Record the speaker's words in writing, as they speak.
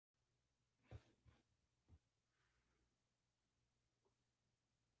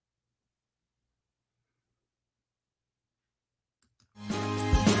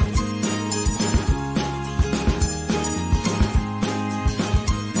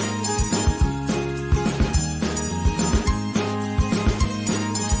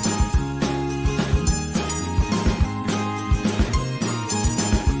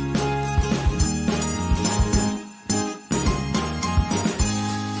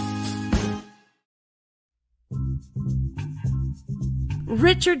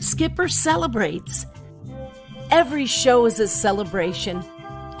Richard Skipper celebrates. Every show is a celebration.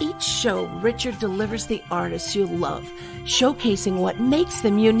 Each show, Richard delivers the artists you love, showcasing what makes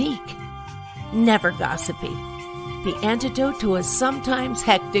them unique. Never gossipy. The antidote to a sometimes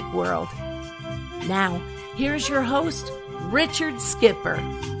hectic world. Now, here's your host, Richard Skipper.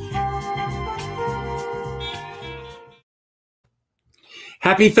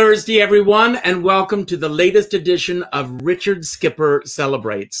 Happy Thursday, everyone, and welcome to the latest edition of Richard Skipper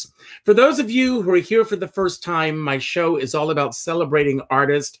Celebrates. For those of you who are here for the first time, my show is all about celebrating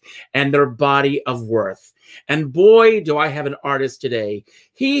artists and their body of worth. And boy, do I have an artist today.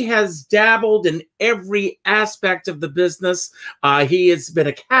 He has dabbled in every aspect of the business. He has been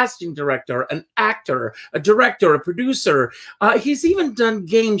a casting director, an actor, a director, a producer. He's even done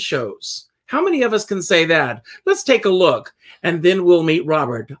game shows. How many of us can say that? Let's take a look, and then we'll meet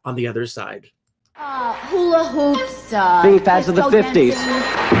Robert on the other side. Hula hoops. Thing fads of the 50s.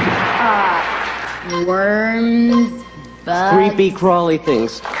 Worms. Bugs. Creepy, crawly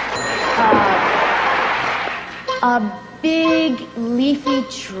things. A big leafy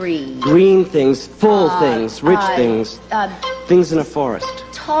tree. Green things, full things, rich things. Things in a forest.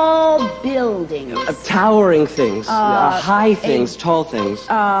 Tall buildings. Towering things. High things, tall things.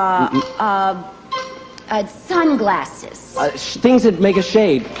 Sunglasses. Things that make a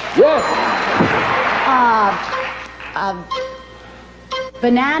shade. Yes!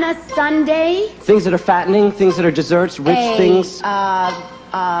 Banana sundae. Things that are fattening, things that are desserts, rich things.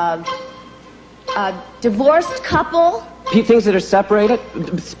 Divorced couple. Things that are separated.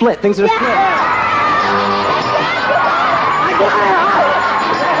 Split, things that are split.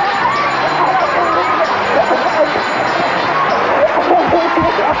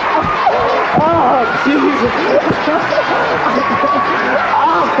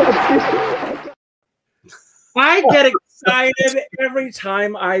 I get excited every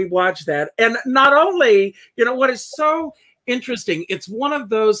time I watch that. And not only, you know, what is so interesting, it's one of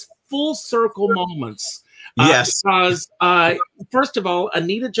those full circle moments. Yes. Because, first of all,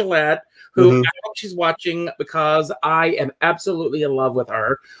 Anita Gillette, who I hope she's watching because I am absolutely in love with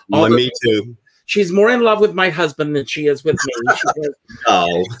her. Me too. She's more in love with my husband than she is with me. She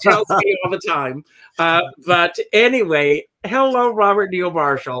tells me all the time. But anyway, hello, Robert Neal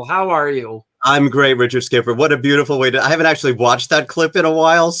Marshall. How are you? I'm great, Richard Skipper. What a beautiful way to... I haven't actually watched that clip in a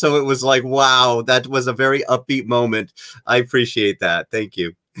while, so it was like, wow, that was a very upbeat moment. I appreciate that. Thank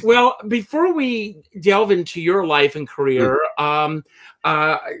you. Well, before we delve into your life and career, not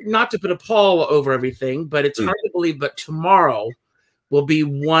to put a pall over everything, but it's hard to believe, but tomorrow will be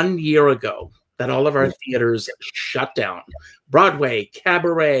 1 year ago that all of our theaters shut down. Broadway,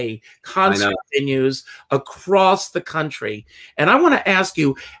 cabaret, concert venues across the country. And I want to ask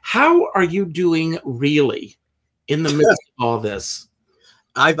you, how are you doing really in the midst of all this?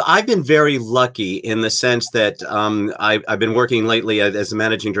 I've been very lucky in the sense that I've been working lately as a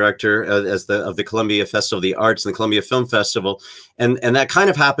managing director of the Columbia Festival of the Arts and the Columbia Film Festival, and that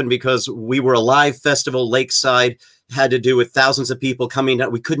kind of happened because we were a live festival, lakeside, had to do with thousands of people coming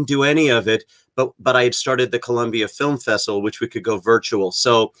out. We couldn't do any of it, but I had started the Columbia Film Festival, which we could go virtual.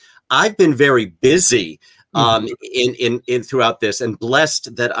 So I've been very busy in throughout this, and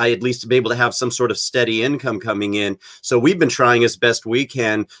blessed that I at least be able to have some sort of steady income coming in. So we've been trying as best we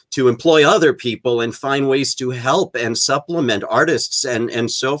can to employ other people and find ways to help and supplement artists and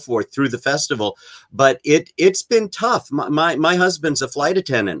so forth through the festival. But it's been tough. My husband's a flight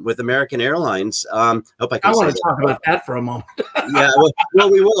attendant with American Airlines. Hope I can. I want to talk about that for a moment. Yeah, well,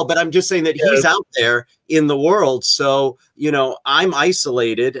 we will. But I'm just saying that he's out there in the world. So, you know, I'm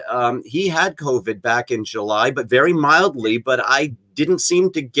isolated. He had COVID back in July, but very mildly, but I didn't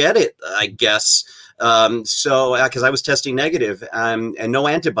seem to get it, I guess. Because I was testing negative and no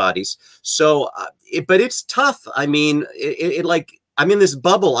antibodies. So, but it's tough. I mean, like, I'm in this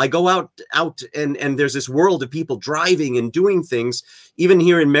bubble. I go out and there's this world of people driving and doing things, even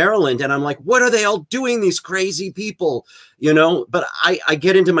here in Maryland. And I'm like, what are they all doing, these crazy people? You know, but I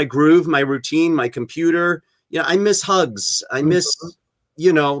get into my groove, my routine, my computer. You know, I miss hugs. I miss,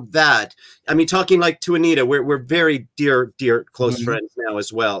 you know, that. I mean, talking like to Anita, we're very dear, close friends now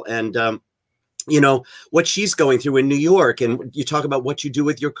as well. And, you know, what she's going through in New York, and you talk about what you do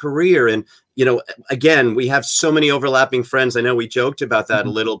with your career. And, you know, again, we have so many overlapping friends. I know we joked about that a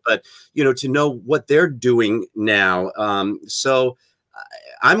little, but, you know, to know what they're doing now. So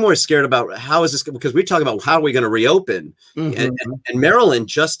I'm more scared about how is this, because we talk about how are we going to reopen. And Maryland,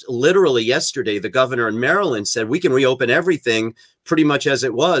 just literally yesterday, the governor in Maryland said we can reopen everything pretty much as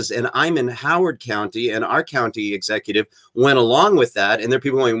it was. And I'm in Howard County, and our county executive went along with that. And there are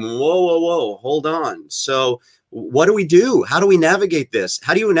people going, whoa, whoa, whoa, hold on. So what do we do? How do we navigate this?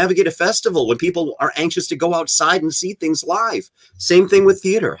 How do you navigate a festival when people are anxious to go outside and see things live? Same thing with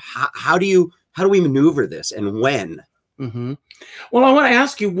theater. How do we maneuver this, and when? Well, I want to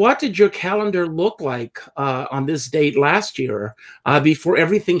ask you, what did your calendar look like on this date last year before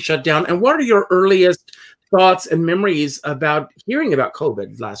everything shut down? And what are your earliest thoughts and memories about hearing about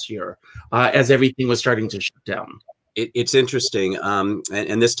COVID last year as everything was starting to shut down? It's interesting,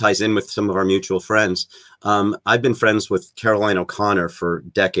 and this ties in with some of our mutual friends. I've been friends with Caroline O'Connor for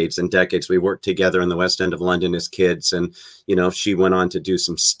decades and decades. We worked together in the West End of London as kids, and you know, she went on to do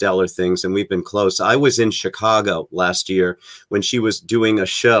some stellar things, and we've been close. I was in Chicago last year when she was doing a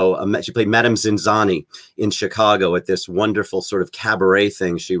show. She played Madame Zinzani in Chicago at this wonderful sort of cabaret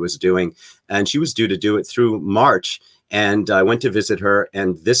thing she was doing, and she was due to do it through March. And I went to visit her,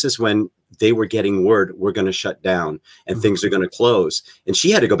 and this is when they were getting word we're going to shut down and things are going to close. And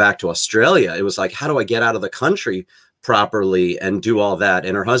she had to go back to Australia. It was like, how do I get out of the country properly and do all that?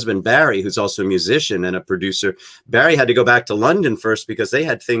 And her husband, Barry, who's also a musician and a producer, Barry had to go back to London first because they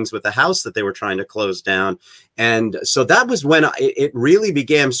had things with the house that they were trying to close down. And so that was when it really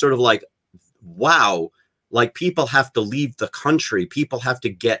began sort of like, wow, like people have to leave the country. People have to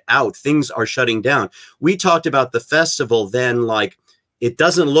get out. Things are shutting down. We talked about the festival then, like, it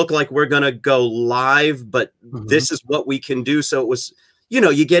doesn't look like we're going to go live, but this is what we can do. So it was, you know,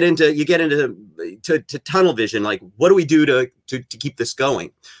 you get into tunnel vision. Like, what do we do to keep this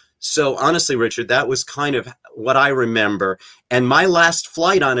going? So honestly, Richard, that was kind of what I remember. And my last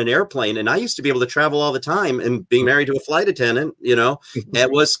flight on an airplane, and I used to be able to travel all the time, and being married to a flight attendant, you know,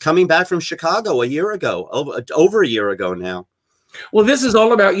 it was coming back from Chicago a year ago, over a year ago now. Well, this is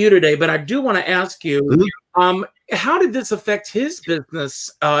all about you today, but I do want to ask you, how did this affect his business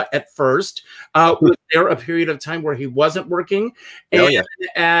at first? Was there a period of time where he wasn't working? And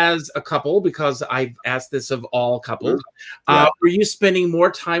as a couple, because I've asked this of all couples, were you spending more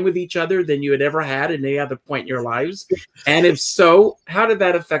time with each other than you had ever had at any other point in your lives? And if so, how did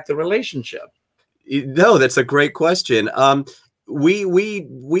that affect the relationship? No, that's a great question. We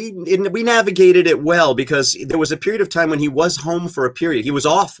navigated it well, because there was a period of time when he was home for a period. He was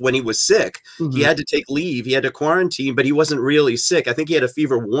off when he was sick. He had to take leave. He had to quarantine, but he wasn't really sick. I think he had a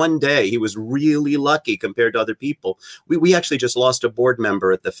fever one day. He was really lucky compared to other people. We actually just lost a board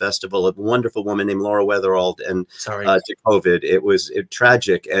member at the festival, a wonderful woman named Laura Weatherald, and to COVID. It was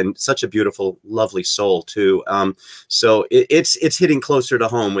tragic, and such a beautiful, lovely soul too. So it's hitting closer to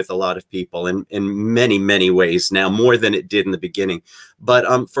home with a lot of people in many, many ways now, more than it did in the beginning.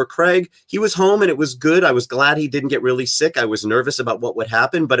 But for Craig, he was home and it was good. I was glad he didn't get really sick. I was nervous about what would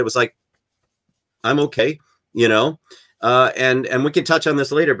happen, but it was like, I'm okay, you know. And we can touch on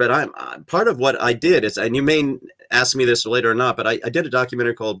this later, but I'm part of what I did is, and you may ask me this later or not, but I did a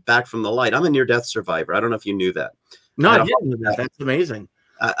documentary called Back from the Light. I'm a near-death survivor. I don't know if you knew that. No, I didn't know that. That's amazing.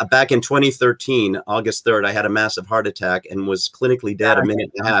 Back in 2013, August 3rd, I had a massive heart attack and was clinically dead a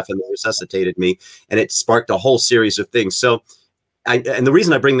minute and a half, and they resuscitated me, and it sparked a whole series of things. So and the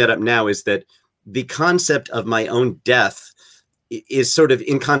reason I bring that up now is that the concept of my own death is sort of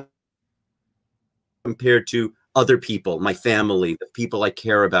compared to other people, my family, the people I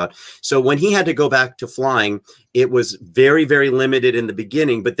care about. So when he had to go back to flying, it was very, very limited in the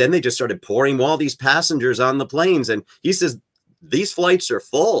beginning, but then they just started pouring all these passengers on the planes. And he says, these flights are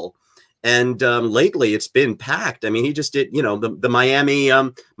full. And lately it's been packed. I mean, he just did, you know, the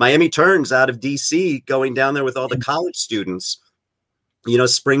Miami turns out of DC, going down there with all the college students, you know,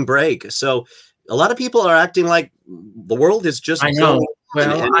 spring break. So a lot of people are acting like the world is just. I know.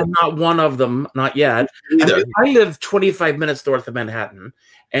 Well, I'm not one of them, not yet. I live 25 minutes north of Manhattan,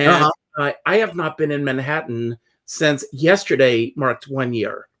 and I have not been in Manhattan since yesterday marked 1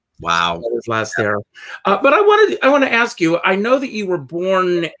 year. Wow. That was last there. But I want to ask you, I know that you were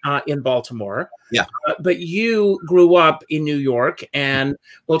born in Baltimore. Yeah. But you grew up in New York, and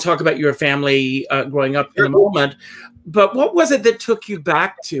we'll talk about your family growing up in a moment. But what was it that took you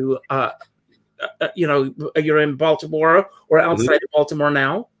back to, you know, you're in Baltimore or outside of Baltimore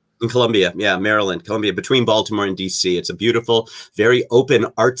now? In Columbia, yeah, Maryland, Columbia, between Baltimore and DC. It's a beautiful, very open,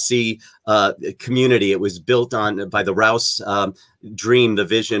 artsy community. It was built on by the Rouse dream, the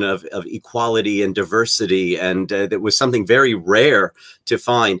vision of equality and diversity, and it was something very rare to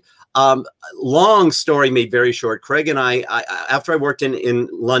find. Long story made very short. Craig and I after I worked in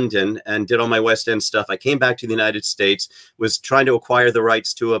London and did all my West End stuff, I came back to the United States, was trying to acquire the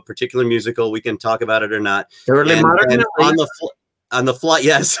rights to a particular musical. We can talk about it or not. And on the flight,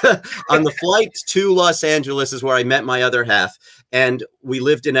 yes, on the flight to Los Angeles is where I met my other half. And we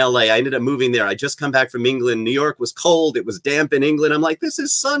lived in LA. I ended up moving there. I just come back from England. New York was cold. It was damp in England. I'm like, this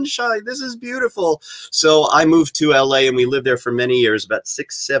is sunshine. This is beautiful. So I moved to LA and we lived there for many years, about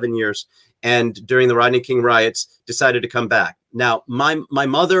 6-7 years. And during the Rodney King riots, decided to come back. Now, my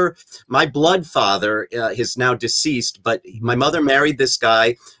mother, my blood father is now deceased, but my mother married this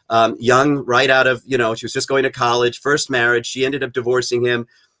guy young, right out of, she was just going to college, first marriage. She ended up divorcing him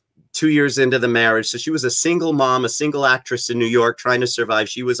 2 years into the marriage. So she was a single mom, a single actress in New York trying to survive.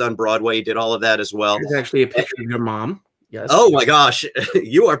 She was on Broadway, did all of that as well. There's actually a picture of your mom. Yes. Oh my gosh,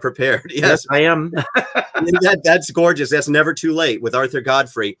 you are prepared. Yes, I am. That's gorgeous. That's Never Too Late with Arthur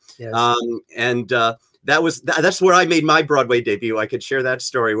Godfrey. Yes. That's where I made my Broadway debut. I could share that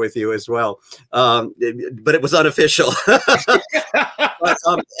story with you as well, but it was unofficial. But,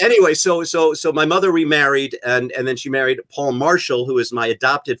 anyway, so my mother remarried, and then she married Paul Marshall, who is my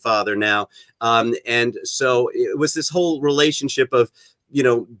adopted father now. And so it was this whole relationship of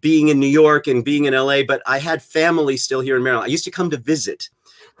being in New York and being in LA, but I had family still here in Maryland. I used to come to visit.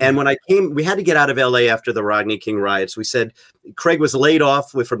 And when I came, we had to get out of LA after the Rodney King riots. We said Craig was laid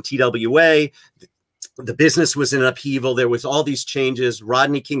off from TWA. The business was in upheaval. There was all these changes.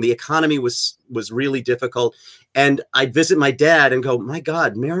 Rodney King, the economy was really difficult. And I'd visit my dad and go, my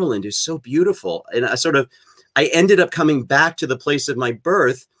God, Maryland is so beautiful. And I ended up coming back to the place of my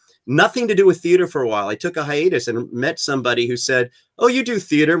birth. Nothing to do with theater for a while. I took a hiatus and met somebody who said, oh, you do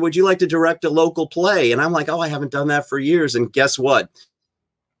theater. Would you like to direct a local play? And I'm like, oh, I haven't done that for years. And guess what?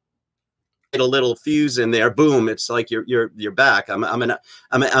 A little fuse in there, boom! It's like you're back. I'm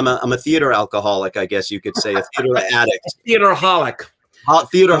a theater alcoholic, I guess you could say, a theater addict, theaterholic.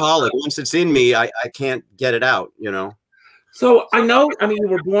 Theaterholic. Once it's in me, I can't get it out. So I know. I mean, you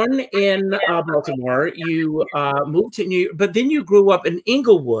were born in Baltimore. You moved to New York, but then you grew up in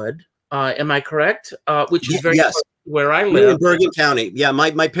Inglewood. Am I correct? Which is very yes. Where I live in Bergen County. Yeah,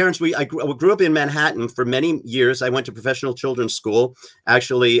 my parents, I grew up in Manhattan for many years. I went to professional children's school.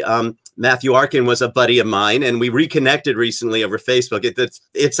 Actually, Matthew Arkin was a buddy of mine, and we reconnected recently over Facebook.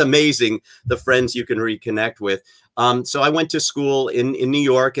 It's amazing the friends you can reconnect with. So I went to school in New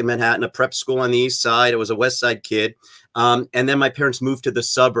York, in Manhattan, a prep school on the East Side. I was a West Side kid. And then my parents moved to the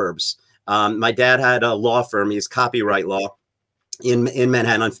suburbs. My dad had a law firm. He's copyright law in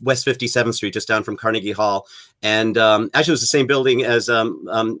Manhattan on West 57th Street, just down from Carnegie Hall. And actually it was the same building as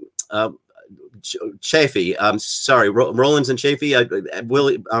Chaffee. Sorry, Rollins and Chaffee. I'm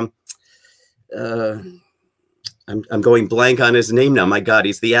going blank on his name now. My God,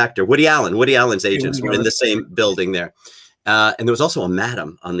 he's the actor. Woody Allen. Woody Allen's agents were in the same building there. And there was also a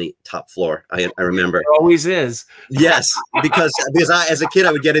madam on the top floor. I remember. There always is. Yes, because I, as a kid,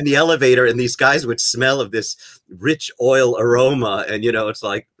 I would get in the elevator and these guys would smell of this rich oil aroma, and it's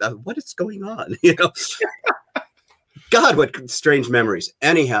like, what is going on? God, what strange memories.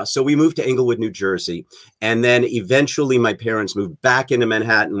 Anyhow, so we moved to Englewood, New Jersey. And then eventually my parents moved back into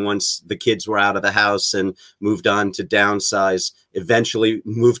Manhattan once the kids were out of the house and moved on to downsize, eventually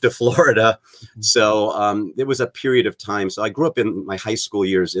moved to Florida. So it was a period of time. So I grew up in my high school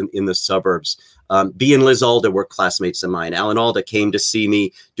years in the suburbs. B and Liz Alda were classmates of mine. Alan Alda came to see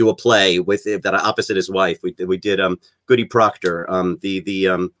me do a play with that opposite his wife. We did Goody Proctor,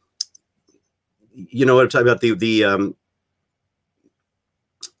 you know what I'm talking about,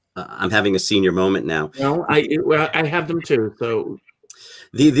 I'm having a senior moment now. No, I have them too. So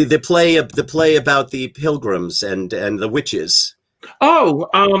the play about the pilgrims and the witches. Oh,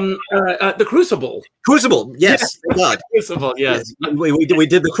 the Crucible. Crucible, yes. Crucible, yes. We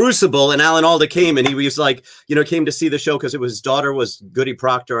did the Crucible, and Alan Alda came, and he was like, came to see the show because his daughter was Goody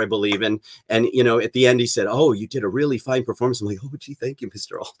Proctor, I believe, and at the end he said, "Oh, you did a really fine performance." I'm like, "Oh, gee, thank you,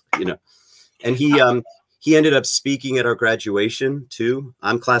 Mr. Alda." And he ended up speaking at our graduation too.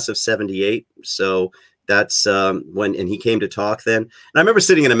 I'm class of '78, so that's and he came to talk then. And I remember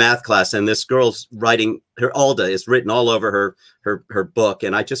sitting in a math class, and this girl's writing, her Alda is written all over her book,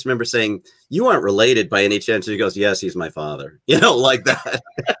 and I just remember saying, "You aren't related by any chance?" And she goes, "Yes, he's my father," like that.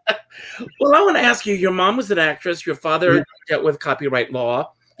 Well, I want to ask you. Your mom was an actress. Your father dealt with copyright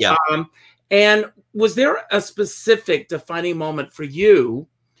law. Yeah. And was there a specific defining moment for you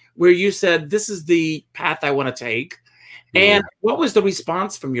where you said, "This is the path I want to take"? And what was the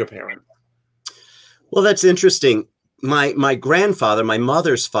response from your parents? Well, that's interesting. my grandfather, my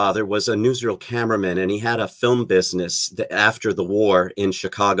mother's father, was a newsreel cameraman, and he had a film business after the war in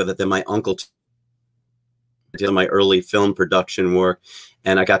Chicago that then my uncle did my early film production work,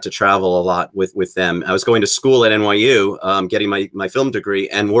 and I got to travel a lot with them. I was going to school at NYU, getting my film degree,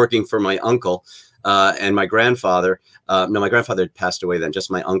 and working for my uncle and my grandfather. No, my grandfather had passed away then,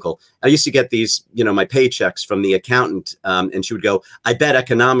 just my uncle. I used to get these, you know, my paychecks from the accountant, and she would go, "I bet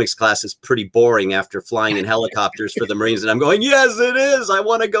economics class is pretty boring after flying in helicopters for the Marines." And I'm going, "Yes, it is. I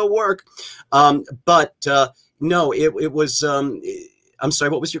want to go work." No, it was, I'm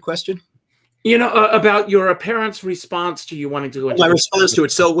sorry, what was your question? You know, about your parents' response to you wanting to go into my response to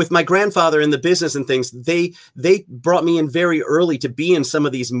it. So with my grandfather in the business and things, they brought me in very early to be in some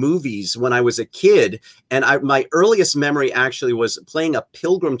of these movies when I was a kid. And my earliest memory actually was playing a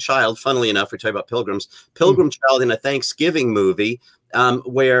pilgrim child. Funnily enough, we're talking about pilgrims, child in a Thanksgiving movie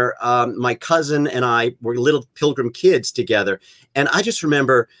where my cousin and I were little pilgrim kids together. And I just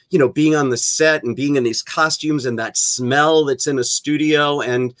remember, you know, being on the set and being in these costumes and that smell that's in a studio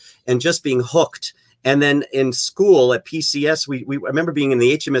and just being hooked. And then in school at PCS, I remember being in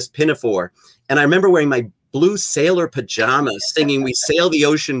the HMS Pinafore, and I remember wearing my blue sailor pajamas singing "We Sail the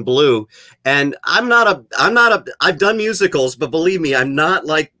Ocean Blue." And I've done musicals, but believe me, I'm not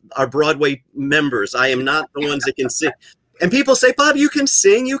like our Broadway members. I am not the ones that can sing. And people say, "Bob, you can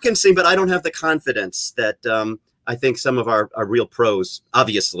sing, but I don't have the confidence that I think some of our real pros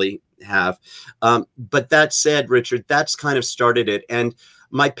obviously have." But that said, Richard, that's kind of started it. And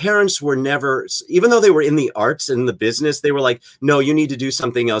my parents were never, even though they were in the arts and the business, they were like, "No, you need to do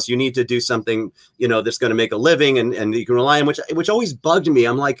something else. You need to do something, you know, that's going to make a living and you can rely on," which always bugged me.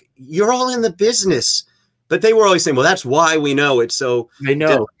 I'm like, "You're all in the business." But they were always saying, "Well, that's why we know it." So I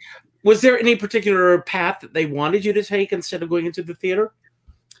know. Was there any particular path that they wanted you to take instead of going into the theater?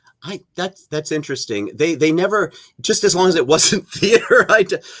 That's interesting. They never, just as long as it wasn't theater,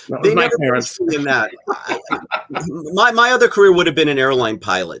 they never put me in that. My other career would have been an airline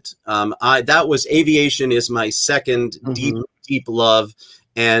pilot. That was aviation is my second deep love.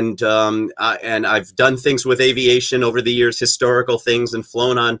 And I've done things with aviation over the years, historical things, and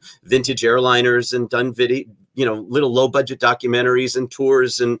flown on vintage airliners and done video, you know, little low budget documentaries and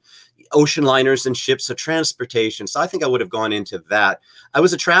tours and ocean liners and ships of transportation. So I think I would have gone into that. I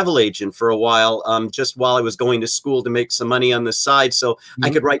was a travel agent for a while, just while I was going to school to make some money on the side. So I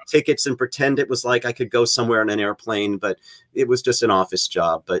could write tickets and pretend it was like I could go somewhere on an airplane, but it was just an office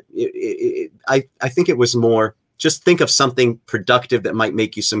job. But I think it was more, just think of something productive that might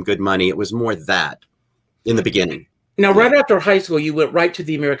make you some good money. It was more that in the beginning. Now, right after high school, you went right to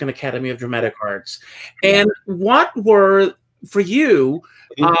the American Academy of Dramatic Arts. And what were, for you,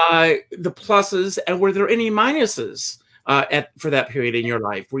 the pluses, and were there any minuses for that period in your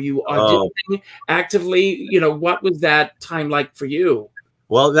life? Were you auditioning actively? You know, what was that time like for you?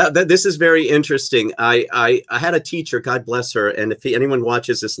 Well, this is very interesting. I had a teacher, God bless her, and if anyone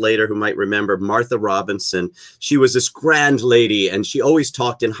watches this later who might remember, Martha Robinson. She was this grand lady, and she always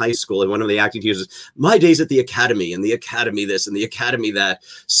talked in high school, and one of the acting teachers, "My days at the Academy, and the Academy this, and the Academy that."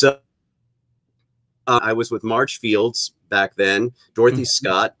 So I was with Marge Fields back then, Dorothy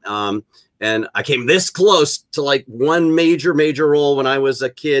Scott, and I came this close to like one major role when I was a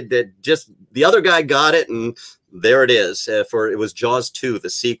kid that just, the other guy got it, and there it is. It was Jaws 2, the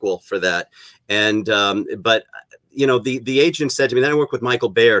sequel for that. And but you know, the agent said to me, then I worked with Michael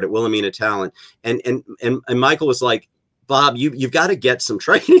Baird at Wilhelmina Talent, and Michael was like, "Bob, you've got to get some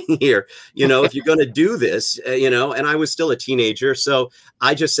training here, you know, if you're going to do this, you know." And I was still a teenager, so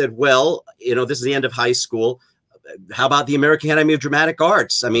I just said, "Well, you know, this is the end of high school. How about the American Academy of Dramatic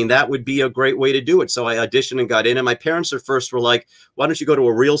Arts? I mean, that would be a great way to do it." So I auditioned and got in, and my parents at first were like, "Why don't you go to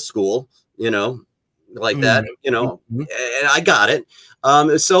a real school, you know, like that, you know?" And I got it.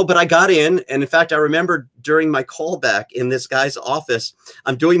 But I got in, and in fact, I remember during my callback in this guy's office,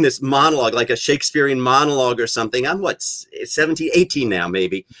 I'm doing this monologue, like a Shakespearean monologue or something. I'm what, 17, 18 now,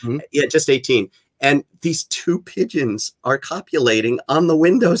 maybe. Yeah, just 18. And these two pigeons are copulating on the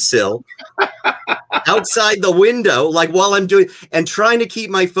windowsill outside the window, like while I'm doing, and trying to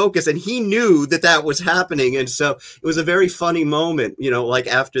keep my focus. And he knew that that was happening. And so it was a very funny moment, you know, like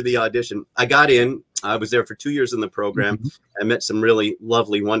after the audition, I got in. I was there for 2 years in the program. I met some really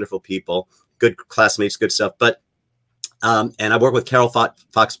lovely, wonderful people, good classmates, good stuff. But and I worked with Carol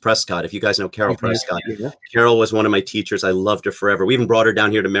Fox Prescott. If you guys know Carol Prescott, Carol was one of my teachers. I loved her forever. We even brought her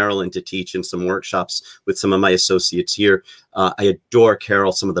down here to Maryland to teach in some workshops with some of my associates here. I adore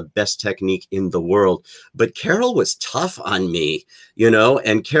Carol, some of the best technique in the world. But Carol was tough on me, you know,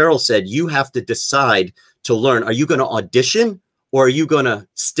 and Carol said, "You have to decide to learn. Are you going to audition, or are you going to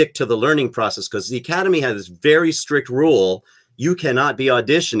stick to the learning process? Because the Academy has this very strict rule. You cannot be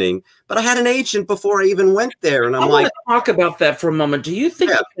auditioning. But I had an agent before I even went there. And I'm like, talk about that for a moment. Do you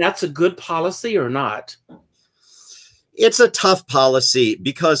think that's a good policy or not? It's a tough policy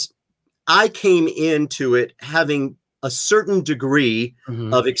because I came into it having a certain degree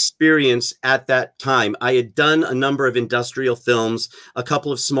of experience at that time. I had done a number of industrial films, a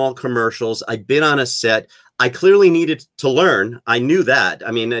couple of small commercials. I'd been on a set. I clearly needed to learn. I knew that. I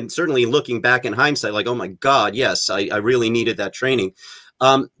mean, and certainly looking back in hindsight, like, oh my God, yes, I really needed that training.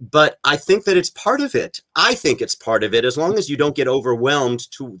 But I think that it's part of it. I think it's part of it, as long as you don't get overwhelmed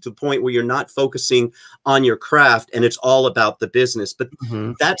to the point where you're not focusing on your craft and it's all about the business. But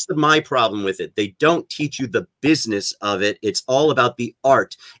that's my problem with it. They don't teach you the business of it. It's all about the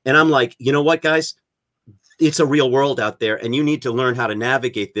art. And I'm like, you know what, guys? It's a real world out there, and you need to learn how to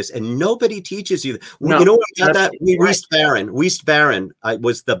navigate this. And nobody teaches you. No, you know what? We got that. Weast Baron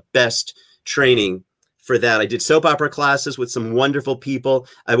was the best training for that. I did soap opera classes with some wonderful people.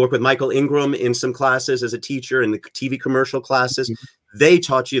 I worked with Michael Ingram in some classes as a teacher in the TV commercial classes. They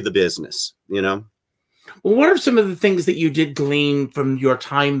taught you the business, you know? Well, what are some of the things that you did glean from your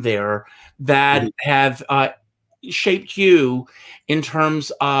time there that have shaped you in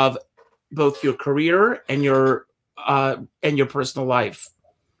terms of both your career and your personal life?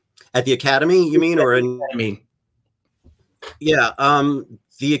 At the Academy, you mean, or in? Yeah,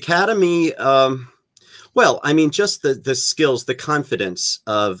 the Academy. Well, I mean, just the skills, the confidence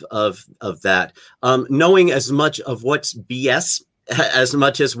of that, knowing as much of what's BS as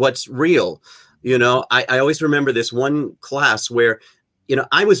much as what's real. You know, I always remember this one class where, you know,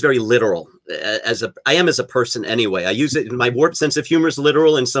 I was very literal I am as a person anyway. I use it. My warped sense of humor is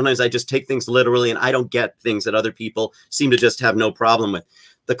literal, and sometimes I just take things literally, and I don't get things that other people seem to just have no problem with.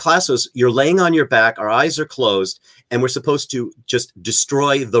 The class was, you're laying on your back, our eyes are closed, and we're supposed to just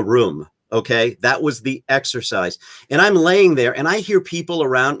destroy the room. Okay, that was the exercise. And I'm laying there and I hear people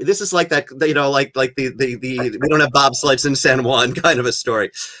around. This is like that, you know, like the we don't have bobsleds in San Juan kind of a story.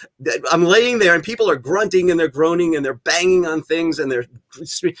 I'm laying there and people are grunting and they're groaning and they're banging on things and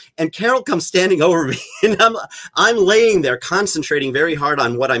Carol comes standing over me and I'm laying there concentrating very hard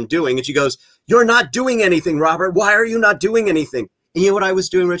on what I'm doing. And she goes, "You're not doing anything, Robert. Why are you not doing anything?" And you know what I was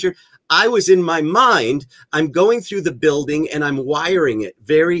doing, Richard? I was in my mind, I'm going through the building and I'm wiring it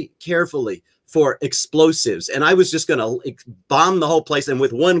very carefully for explosives. And I was just going to bomb the whole place and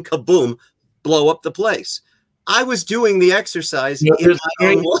with one kaboom, blow up the place. I was doing the exercise in my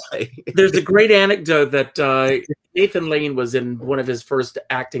own way. There's a great anecdote that Nathan Lane was in one of his first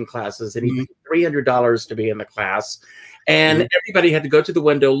acting classes and he paid $300 to be in the class. And everybody had to go to the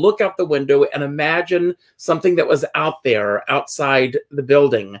window, look out the window, and imagine something that was out there, outside the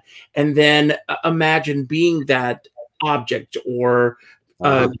building. And then imagine being that object or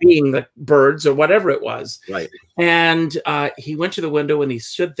being the birds or whatever it was. Right. And he went to the window and he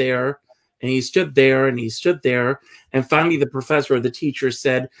stood there and he stood there and he stood there. And finally, the professor or the teacher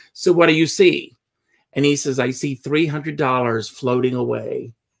said, "So what do you see?" And he says, "I see $300 floating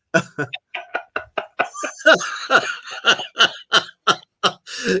away."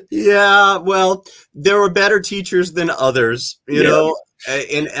 Yeah, well, there were better teachers than others, you know,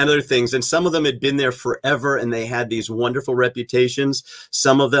 and other things. And some of them had been there forever and they had these wonderful reputations.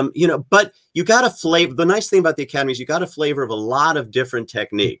 Some of them, you know, but you got a flavor. The nice thing about the Academy is you got a flavor of a lot of different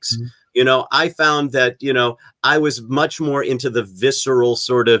techniques. You know, I found that, you know, I was much more into the visceral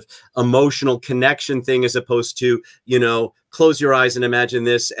sort of emotional connection thing as opposed to, you know, close your eyes and imagine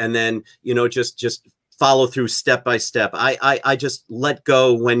this and then, you know, just follow through step by step. I just let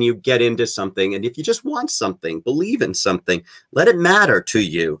go when you get into something. And if you just want something, believe in something, let it matter to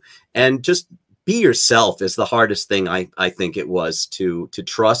you. And just be yourself is the hardest thing I think it was to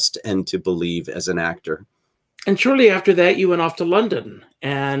trust and to believe as an actor. And shortly after that, you went off to London.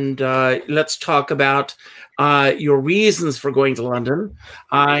 And let's talk about your reasons for going to London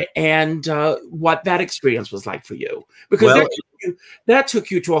and what that experience was like for you. Because that took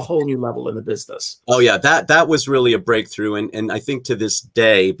you to a whole new level in the business. Oh, yeah, that was really a breakthrough. And I think to this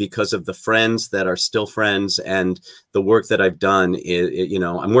day, because of the friends that are still friends and the work that I've done, you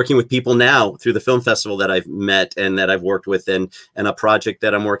know, I'm working with people now through the film festival that I've met and that I've worked with and a project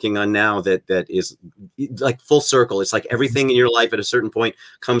that I'm working on now that is like full circle. It's like everything in your life at a certain point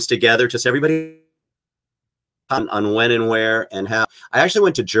comes together. Just everybody on when and where and how. I actually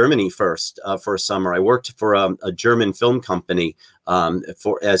went to Germany first for a summer. I worked for a German film company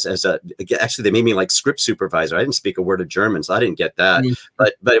actually they made me like script supervisor. I didn't speak a word of German, so I didn't get that.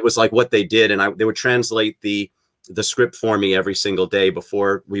 But it was like what they did, and they would translate the script for me every single day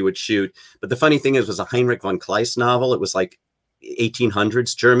before we would shoot. But the funny thing is, it was a Heinrich von Kleist novel. It was like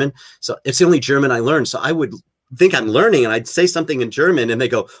 1800s German. So it's the only German I learned. So I would think I'm learning and I'd say something in German and they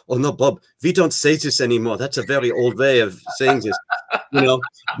go, "Oh no, Bob, we don't say this anymore. That's a very old way of saying this,"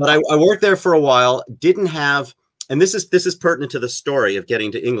 But I worked there for a while, didn't have, and this is pertinent to the story of getting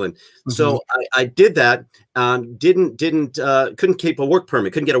to England. So I did that, couldn't keep a work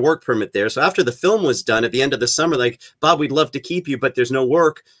permit, couldn't get a work permit there. So after the film was done at the end of the summer, like, "Bob, we'd love to keep you, but there's no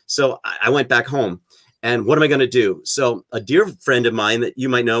work." So I went back home. And what am I going to do? So a dear friend of mine that you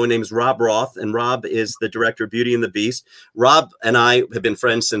might know, his name is Rob Roth, and Rob is the director of Beauty and the Beast. Rob and I have been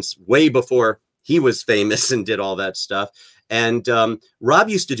friends since way before he was famous and did all that stuff. And Rob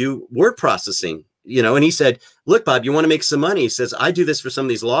used to do word processing, and he said, "Look, Bob, you want to make some money?" He says, "I do this for some of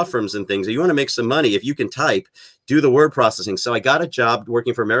these law firms and things. If you want to make some money, if you can type, do the word processing." So I got a job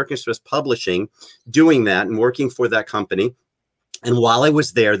working for American Express Publishing, doing that and working for that company. And while I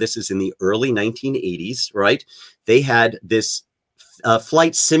was there, this is in the early 1980s, right? They had this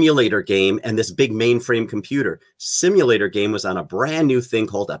flight simulator game and this big mainframe computer. Simulator game was on a brand new thing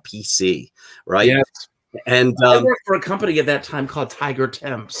called a PC, right? Yes. And I worked for a company at that time called Tiger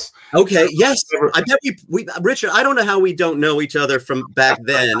Temps. Okay. Yes. I bet we Richard, I don't know how we don't know each other from back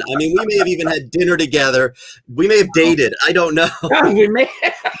then. I mean, we may have even had dinner together. We may have dated. I don't know. Yeah, we may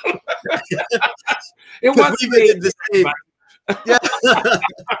have. It was the same. Yeah.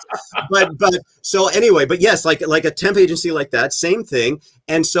 but so anyway, but yes, like a temp agency like that, same thing.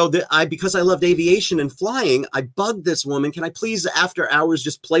 And so because I loved aviation and flying, I bugged this woman, "Can I please after hours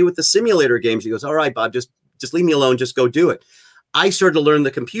just play with the simulator game?" She goes, "All right, Bob, just leave me alone, just go do it." I started to learn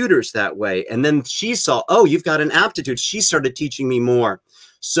the computers that way. And then she saw, "Oh, you've got an aptitude." She started teaching me more.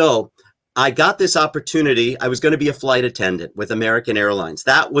 So I got this opportunity. I was going to be a flight attendant with American Airlines.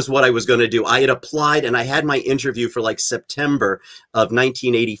 That was what I was going to do. I had applied and I had my interview for like September of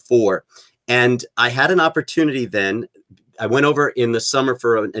 1984. And I had an opportunity then. I went over in the summer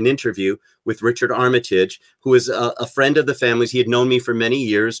for an interview with Richard Armitage, who is a friend of the family's. He had known me for many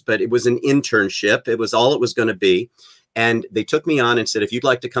years, but it was an internship. It was all it was going to be. And they took me on and said, "If you'd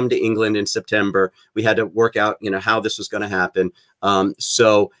like to come to England in September," we had to work out, how this was going to happen.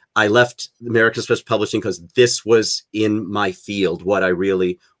 So I left American Express Publishing because this was in my field, what I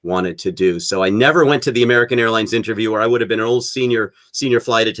really wanted to do. So I never went to the American Airlines interview, or I would have been an old senior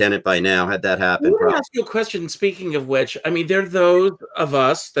flight attendant by now had that happened. Let me ask you a question. Speaking of which, I mean, there are those of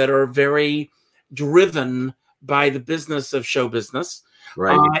us that are very driven by the business of show business.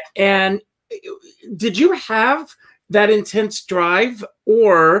 Right. And did you have that intense drive,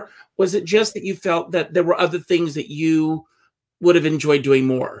 or was it just that you felt that there were other things that you would have enjoyed doing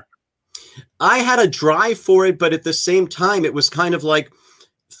more? I had a drive for it, but at the same time, it was kind of like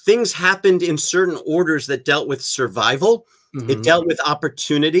things happened in certain orders that dealt with survival. It dealt with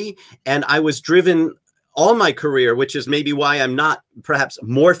opportunity. And I was driven all my career, which is maybe why I'm not perhaps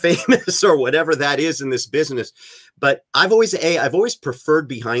more famous or whatever that is in this business. But I've always preferred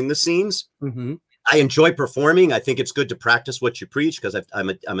behind the scenes. I enjoy performing. I think it's good to practice what you preach because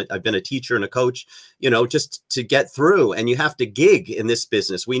I've been a teacher and a coach, just to get through. And you have to gig in this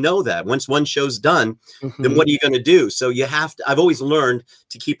business. We know that once one show's done, then what are you going to do? So you have to. I've always learned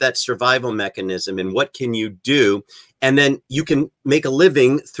to keep that survival mechanism. And what can you do? And then you can make a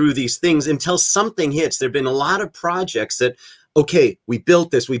living through these things until something hits. There've been a lot of projects that, okay, we built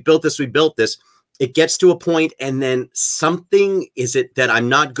this. It gets to a point, and then something, is it that I'm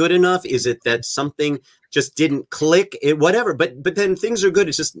not good enough? Is it that something just didn't click? Whatever. But then things are good.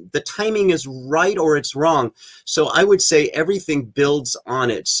 It's just the timing is right or it's wrong. So I would say everything builds on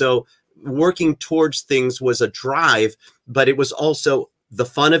it. So working towards things was a drive, but it was also the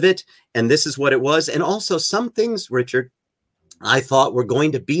fun of it. And this is what it was. And also some things, Richard, I thought were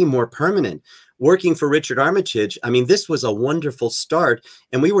going to be more permanent. Working for Richard Armitage, I mean, this was a wonderful start.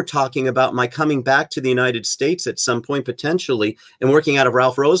 And we were talking about my coming back to the United States at some point, potentially, and working out of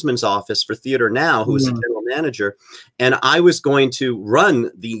Ralph Roseman's office for Theater Now, who was the general manager. And I was going to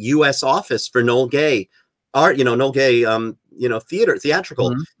run the U.S. office for Noel Gay art, Noel Gay,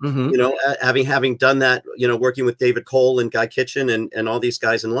 theatrical, having done that, working with David Cole and Guy Kitchen and all these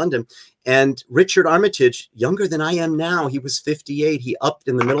guys in London. And Richard Armitage, younger than I am now, he was 58. He upped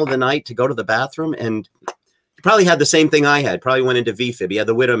in the middle of the night to go to the bathroom, and he probably had the same thing I had. Probably went into VFib. He had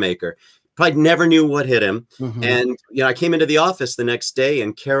the Widowmaker. Probably never knew what hit him. And I came into the office the next day,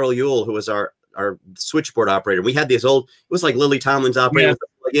 and Carol Ewell, who was our switchboard operator, we had these old, it was like Lily Tomlin's operator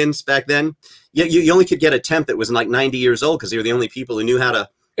plugins back then. You only could get a temp that was like 90 years old because they were the only people who knew how to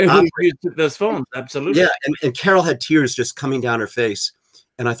use those phones. Absolutely. Yeah, and Carol had tears just coming down her face.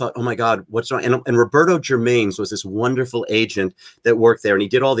 And I thought, oh my God, what's wrong? And Roberto Germains was this wonderful agent that worked there. And he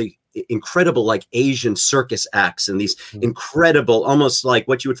did all the incredible like Asian circus acts and these incredible, almost like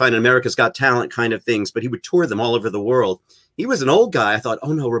what you would find in America's Got Talent kind of things, but he would tour them all over the world. He was an old guy. I thought,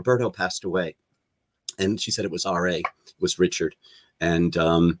 oh no, Roberto passed away. And she said it was RA, it was Richard. And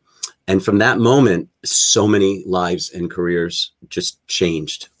from that moment, so many lives and careers just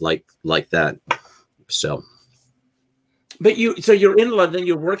changed like that. So. But so you're in London,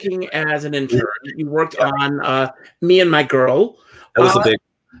 you're working as an intern. You worked on Me and My Girl. That was a big.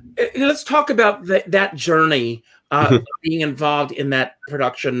 Let's talk about that journey, being involved in that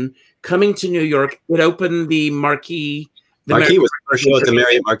production, coming to New York. It opened the Marquis. Marquis was the first show at the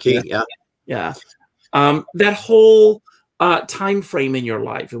Marriott Marquis. Yeah. That whole time frame in your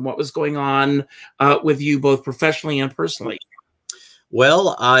life and what was going on with you both professionally and personally.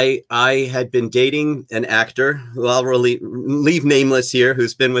 Well, I had been dating an actor who I'll leave nameless here,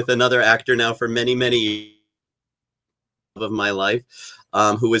 who's been with another actor now for many, many years of my life,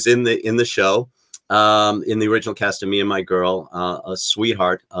 who was in the show, in the original cast of Me and My Girl, a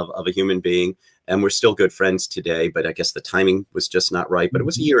sweetheart of a human being. And we're still good friends today, but I guess the timing was just not right. But it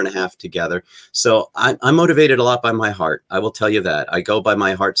was a year and a half together. So I'm motivated a lot by my heart. I will tell you that. I go by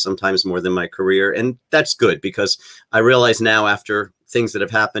my heart sometimes more than my career. And that's good because I realize now after things that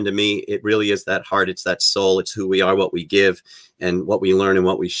have happened to me, it really is that heart. It's that soul. It's who we are, what we give, and what we learn and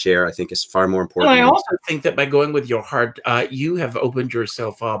what we share, I think is far more important. Well, I also think that by going with your heart, you have opened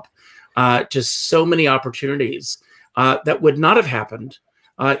yourself up to so many opportunities that would not have happened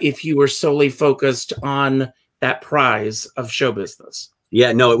if you were solely focused on that prize of show business.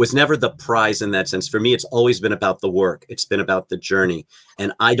 Yeah, no, it was never the prize in that sense. For me, it's always been about the work. It's been about the journey.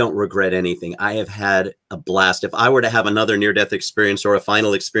 And I don't regret anything. I have had a blast. If I were to have another near-death experience or a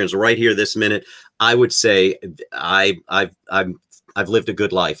final experience right here this minute, I would say I've lived a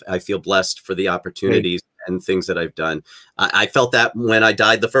good life. I feel blessed for the opportunities and things that I've done. I felt that when I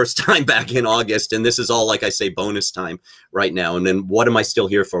died the first time back in August, and this is all, like I say, bonus time right now. And then what am I still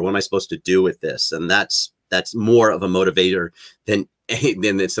here for? What am I supposed to do with this? And that's more of a motivator than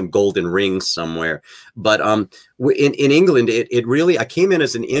some golden rings somewhere. But in England, it really, I came in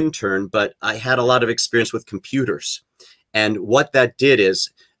as an intern, but I had a lot of experience with computers. And what that did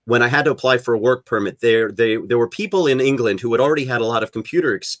is, when I had to apply for a work permit, there were people in England who had already had a lot of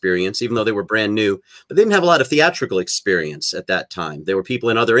computer experience, even though they were brand new, but they didn't have a lot of theatrical experience at that time. There were people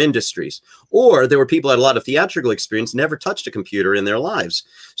in other industries, or there were people who had a lot of theatrical experience, never touched a computer in their lives.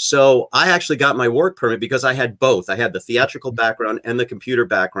 So I actually got my work permit because I had both. I had the theatrical background and the computer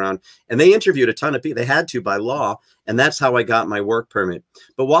background, and they interviewed a ton of people. They had to by law, and that's how I got my work permit.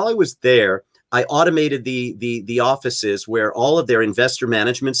 But while I was there, I automated the offices where all of their investor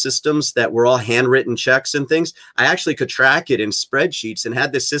management systems that were all handwritten checks and things, I actually could track it in spreadsheets and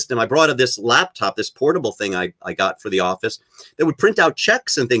had this system. I brought this laptop, this portable thing I got for the office that would print out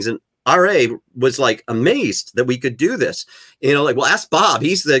checks and things. And RA was like amazed that we could do this. You know, like, well, ask Bob.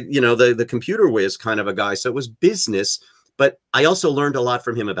 He's the, you know, the computer whiz kind of a guy. So it was business, but I also learned a lot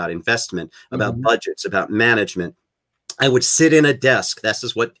from him about investment, about budgets, about management. I would sit in a desk. This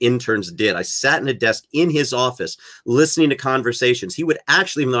is what interns did. I sat in a desk in his office, listening to conversations. He would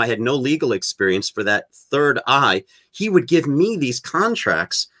actually, even though I had no legal experience for that third eye, he would give me these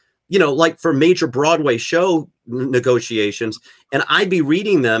contracts, you know, like for major Broadway show negotiations. And I'd be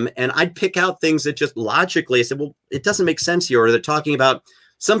reading them and I'd pick out things that just logically, I said, well, it doesn't make sense here. Or they're talking about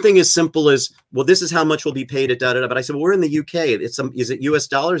something as simple as, well, this is how much will be paid at da da da. But I said, well, we're in the UK. Is it US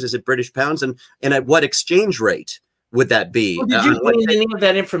dollars? Is it British pounds? And at what exchange rate would that be? Well, did you gain any of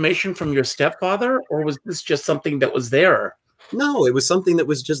that information from your stepfather, or was this just something that was there? No, it was something that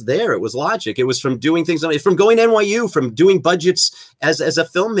was just there. It was logic. It was from doing things, from going to NYU, from doing budgets as a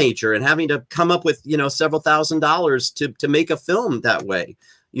film major and having to come up with, you know, several $1,000s to make a film that way,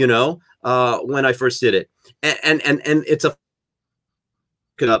 you know, when I first did it. And it's a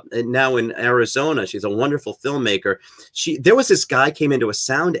up now in Arizona. She's a wonderful filmmaker. There was this guy came into a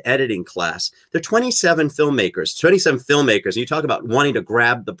sound editing class. There are 27 filmmakers. And you talk about wanting to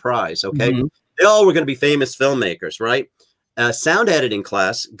grab the prize. Okay. They all were going to be famous filmmakers, right? Sound editing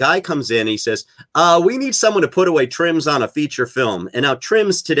class, guy comes in, he says, we need someone to put away trims on a feature film. And now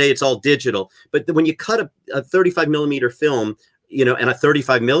trims today, it's all digital. But when you cut a 35 millimeter film, you know, and a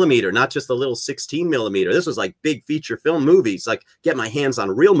 35 millimeter, not just the little 16 millimeter. This was like big feature film movies, like get my hands on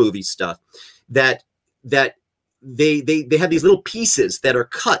real movie stuff that they have these little pieces that are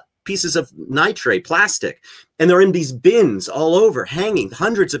cut, pieces of nitrate plastic, and they're in these bins all over, hanging,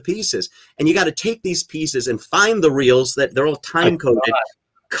 hundreds of pieces. And you got to take these pieces and find the reels that they're all time coded,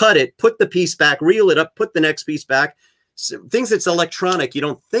 cut it, put the piece back, reel it up, put the next piece back. So, things that's electronic, you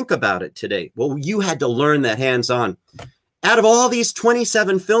don't think about it today. Well, you had to learn that hands-on. out of all these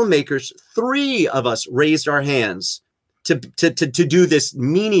 27 filmmakers, 3 of us raised our hands to do this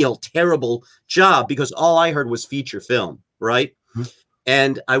menial, terrible job because all I heard was feature film, right? Mm-hmm.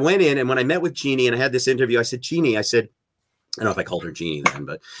 And I went in, and when I met with Jeannie and I had this interview, I said, Jeannie, I said, I don't know if I called her Jeannie then,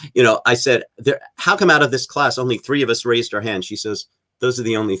 but, you know, I said, how come out of this class, only 3 of us raised our hands? She says, those are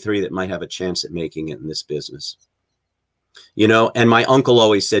the only 3 that might have a chance at making it in this business. You know, and my uncle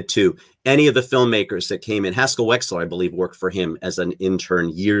always said too, any of the filmmakers that came in, Haskell Wexler, I believe, worked for him as an intern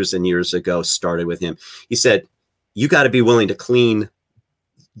years and years ago, started with him. He said, you got to be willing to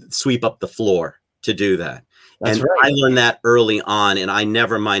sweep up the floor to do that. That's and right. I learned that early on, and I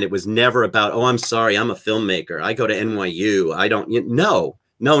never mind. It was never about, oh, I'm sorry, I'm a filmmaker. I go to NYU. I don't, no.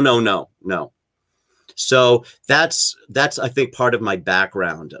 So that's I think part of my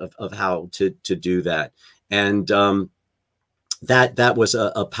background of how to do that. And that was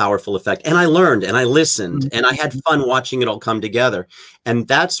a powerful effect. And I learned and I listened and I had fun watching it all come together. And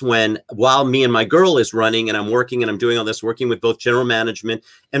that's when, while me and my girl is running and I'm working and I'm doing all this, working with both general management,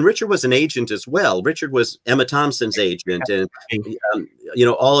 and Richard was an agent as well. Richard was Emma Thompson's agent, and you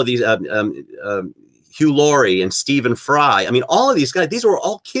know, all of these Hugh Laurie and Stephen Fry. I mean, all of these guys, these were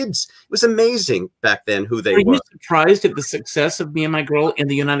all kids. It was amazing back then who they were. Were you surprised at the success of Me and My Girl in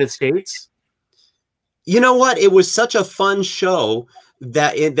the United States? You know what? It was such a fun show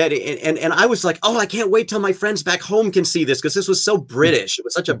and I was like, oh, I can't wait till my friends back home can see this, because this was so British. It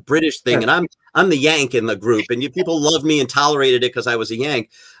was such a British thing, and I'm the Yank in the group, and people loved me and tolerated it because I was a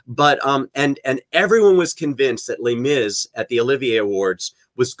Yank. But and everyone was convinced that Les Mis at the Olivier Awards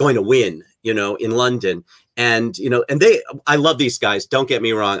was going to win, you know, in London. And, you know, and I love these guys. Don't get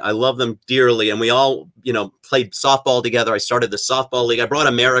me wrong. I love them dearly. And we all, you know, played softball together. I started the softball league. I brought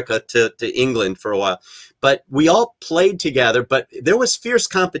America to England for a while, but we all played together, but there was fierce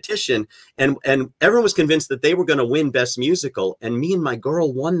competition, and everyone was convinced that they were going to win Best Musical. And Me and My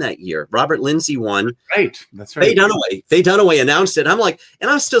Girl won that year. Robert Lindsay won. Right. That's right. Faye Dunaway announced it. I'm like, and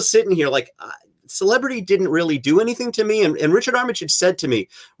I'm still sitting here like, Celebrity didn't really do anything to me. And Richard Armitage said to me,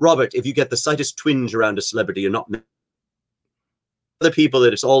 Robert, if you get the slightest twinge around a celebrity, you're not other people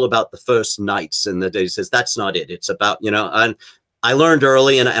that it's all about the first nights. And he says, that's not it. It's about, you know, and I learned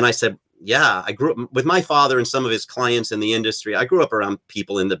early, and I said, yeah, I grew up with my father and some of his clients in the industry. I grew up around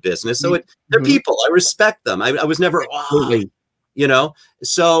people in the business. So they're people. I respect them. I was never, you know,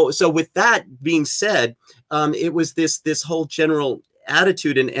 so with that being said, it was this whole general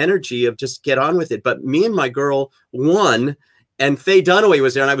attitude and energy of just get on with it. But Me and My Girl won, and Faye Dunaway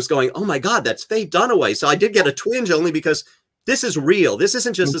was there, and I was going, oh my God, that's Faye Dunaway. So I did get a twinge, only because this is real. This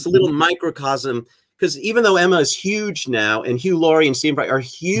isn't just this little microcosm, because even though Emma is huge now, and Hugh Laurie and Stephen Fry are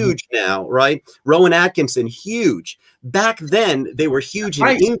huge now, right? Rowan Atkinson, huge. Back then, they were huge in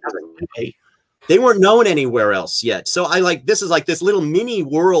England. They weren't known anywhere else yet. So this is like this little mini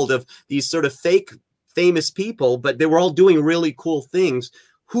world of these sort of fake famous people, but they were all doing really cool things.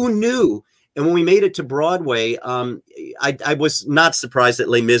 Who knew? And when we made it to Broadway, I was not surprised that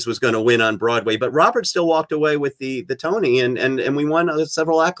Les Mis was going to win on Broadway, but Robert still walked away with the Tony, and we won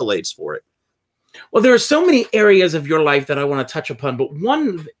several accolades for it. Well, there are so many areas of your life that I want to touch upon, but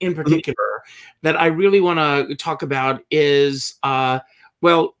one in particular that I really want to talk about is,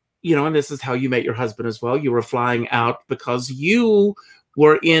 well, you know, and this is how you met your husband as well. You were flying out because you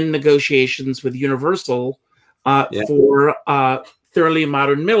were in negotiations with Universal for Thoroughly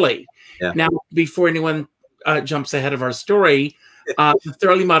Modern Millie. Yeah. Now, before anyone jumps ahead of our story, the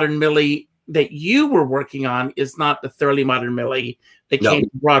Thoroughly Modern Millie that you were working on is not the Thoroughly Modern Millie that came to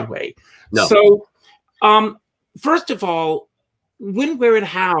Broadway. No. So, first of all, when, where, and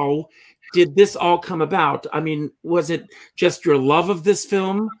how did this all come about? I mean, was it just your love of this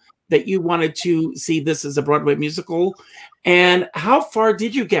film that you wanted to see this as a Broadway musical? And how far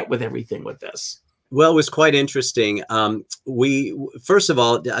did you get with everything with this? Well, it was quite interesting. First of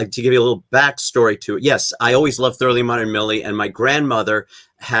all, to give you a little backstory to it, yes, I always loved Thoroughly Modern Millie, and my grandmother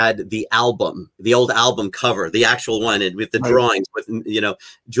had the album, the old album cover, the actual one, and with the drawings with, you know,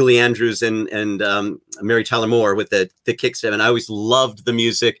 Julie Andrews and Mary Tyler Moore with the kickstand. And I always loved the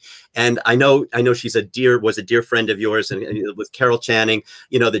music. And I know she's was a dear friend of yours, and with Carol Channing,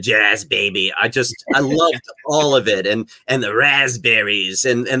 you know, the jazz baby. I loved all of it, and the raspberries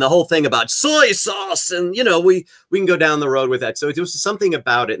and the whole thing about soy sauce, and you know, we can go down the road with that. So it was something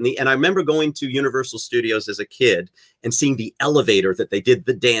about it. And I remember going to Universal Studios as a kid and seeing the elevator that they did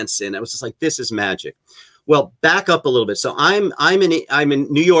the dance in. I was just like, this is magic. Well, back up a little bit. So I'm in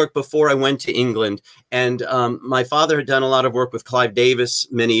New York before I went to England, and my father had done a lot of work with Clive Davis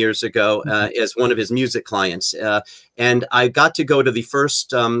many years ago as one of his music clients, and I got to go to the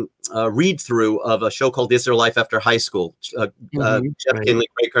first read through of a show called Is There Life After High School? Jeff Kinley,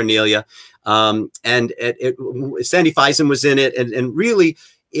 Ray Cornelia, and Sandy Feisen was in it, and really.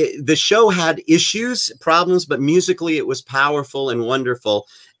 The show had issues, problems, but musically it was powerful and wonderful.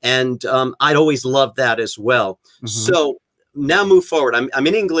 And I'd always loved that as well. So now move forward. I'm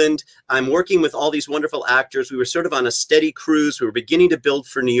in England. I'm working with all these wonderful actors. We were sort of on a steady cruise. We were beginning to build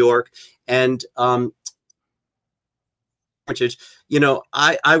for New York. And, you know,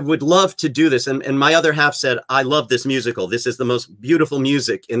 I would love to do this. And my other half said, I love this musical. This is the most beautiful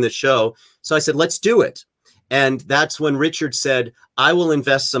music in the show. So I said, let's do it. And that's when Richard said, I will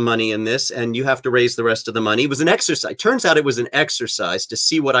invest some money in this and you have to raise the rest of the money. It was an exercise. Turns out it was an exercise to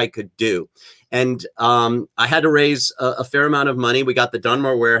see what I could do. And I had to raise a fair amount of money. We got the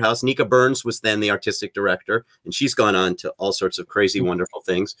Donmar Warehouse. Nika Burns was then the artistic director, and she's gone on to all sorts of crazy, wonderful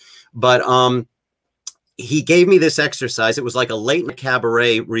things. But he gave me this exercise. It was like a late night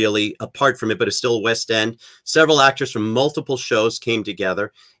cabaret, really, apart from it, but it's still West End. Several actors from multiple shows came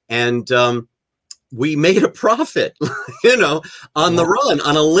together, and we made a profit, you know, on the run,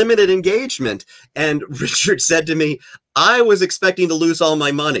 on a limited engagement. And Richard said to me, I was expecting to lose all my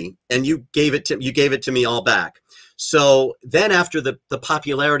money, and you gave it to me all back. So then after the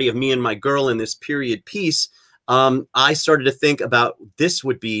popularity of Me and My Girl in this period piece, I started to think about this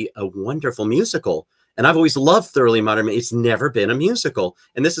would be a wonderful musical. And I've always loved Thoroughly Modern. It's never been a musical.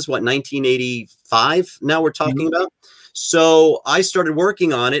 And this is what, 1985 now we're talking about? So I started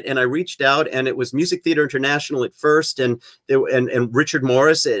working on it, and I reached out, and it was Music Theater International at first, and Richard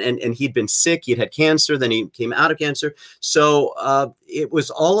Morris, and he'd been sick, he'd had cancer, then he came out of cancer. So it was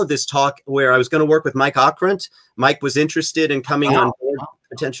all of this talk where I was going to work with Mike Ockrent. Mike was interested in coming on board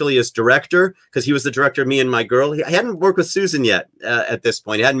potentially as director, because he was the director of Me and My Girl. I hadn't worked with Susan yet at this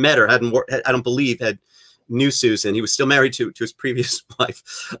point. I hadn't met her, I don't believe, knew Susan. He was still married to his previous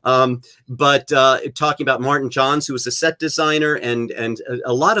wife. But talking about Martin Johns, who was a set designer, and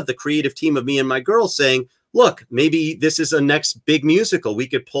a lot of the creative team of Me and My Girl saying, look, maybe this is a next big musical. We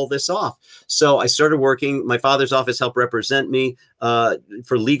could pull this off. So I started working. My father's office helped represent me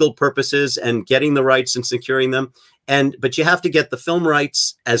for legal purposes and getting the rights and securing them. But you have to get the film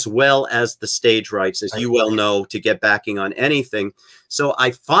rights as well as the stage rights, as you well know, to get backing on anything. So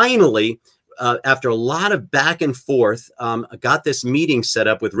I finally, after a lot of back and forth, got this meeting set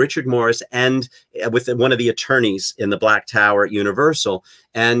up with Richard Morris and with one of the attorneys in the Black Tower at Universal.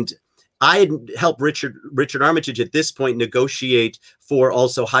 And I had helped Richard Armitage at this point negotiate for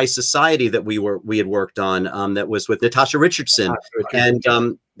also High Society that we had worked on, that was with Natasha Richardson.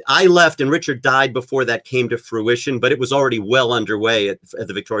 And I left, and Richard died before that came to fruition, but it was already well underway at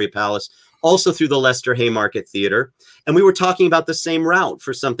the Victoria Palace, also through the Leicester Haymarket Theater. And we were talking about the same route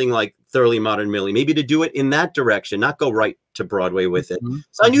for something like Thoroughly Modern Millie, maybe to do it in that direction, not go right to Broadway with it.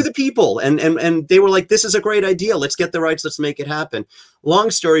 So I knew the people, and they were like, this is a great idea. Let's get the rights. Let's make it happen. Long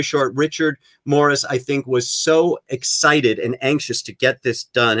story short, Richard Morris, I think, was so excited and anxious to get this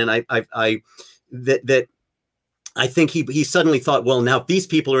done. And I think he suddenly thought, well, now if these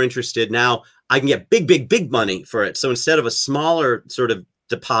people are interested, now I can get big money for it. So instead of a smaller sort of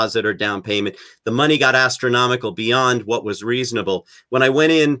deposit or down payment, the money got astronomical beyond what was reasonable. When I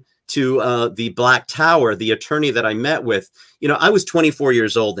went in to the Black Tower, the attorney that I met with, you know, I was 24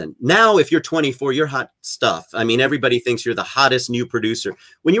 years old then. Now, if you're 24, you're hot stuff. I mean, everybody thinks you're the hottest new producer.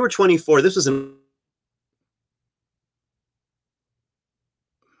 When you were 24, this was an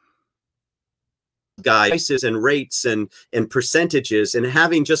prices and rates and percentages, and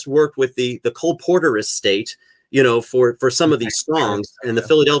having just worked with the Cole Porter estate, you know, for some of these songs and the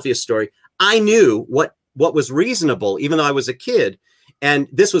Philadelphia Story, I knew what was reasonable, even though I was a kid. And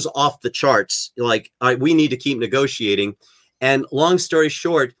this was off the charts. Like, we need to keep negotiating. And long story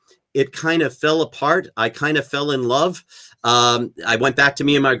short, it kind of fell apart. I kind of fell in love. I went back to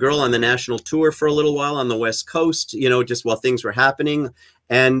Me and My Girl on the national tour for a little while on the West Coast, you know, just while things were happening.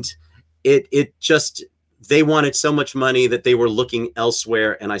 And it just, they wanted so much money that they were looking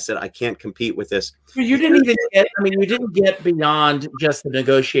elsewhere. And I said, I can't compete with this. You didn't even get, I mean, you didn't get beyond just the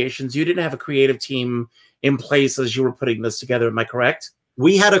negotiations. You didn't have a creative team in place as you were putting this together. Am I correct?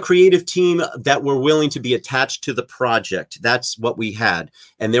 We had a creative team that were willing to be attached to the project. That's what we had.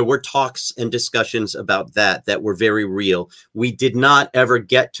 And there were talks and discussions about that were very real. We did not ever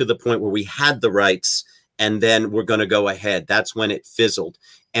get to the point where we had the rights and then we're going to go ahead. That's when it fizzled.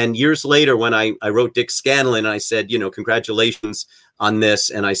 And years later, when I wrote Dick Scanlon, I said, you know, congratulations on this.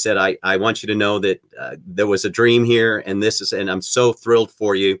 And I said, I want you to know that there was a dream here, and I'm so thrilled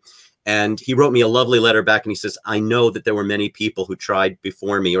for you. And he wrote me a lovely letter back, and he says, I know that there were many people who tried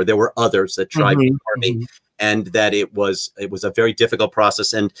before me, or there were others that tried before me, and that it was a very difficult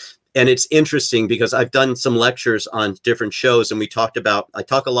process. And it's interesting because I've done some lectures on different shows, and I talk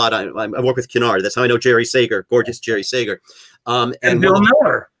a lot. I work with Kennard. That's how I know Jerry Sager, gorgeous Jerry Sager. And Bill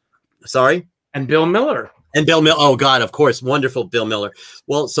Miller. Sorry? And Bill Miller. And Bill Miller. Oh God, of course. Wonderful Bill Miller.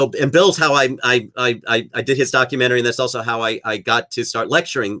 Well, and Bill's how I did his documentary. And that's also how I got to start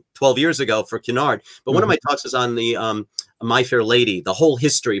lecturing 12 years ago for Kennard. But one of my talks was on the My Fair Lady, the whole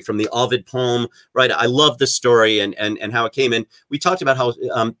history from the Ovid poem, right? I love the story and how it came in. We talked about how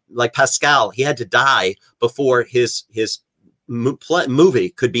like Pascal, he had to die before his movie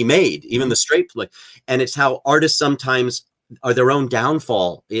could be made, even the straight play. And it's how artists sometimes are their own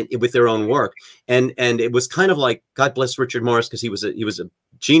downfall with their own work. And it was kind of like, God bless Richard Morris, because he was a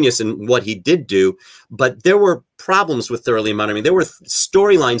genius in what he did do, but there were problems with Thoroughly Modern. I mean, there were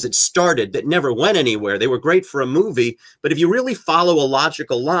storylines that started that never went anywhere. They were great for a movie, but if you really follow a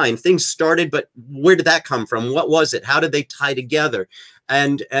logical line, things started, but where did that come from? What was it? How did they tie together?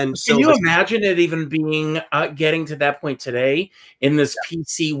 And so, can you imagine it even being getting to that point today in this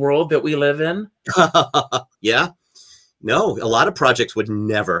PC world that we live in? Yeah. No, a lot of projects would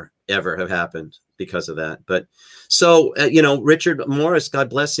never, ever have happened because of that. But so, you know, Richard Morris, God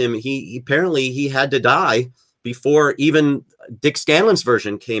bless him, he apparently had to die before even Dick Scanlon's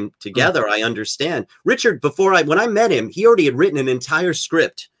version came together. I understand. Richard, when I met him, he already had written an entire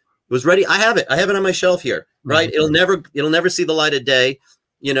script. It was ready. I have it on my shelf here, right? It'll never see the light of day.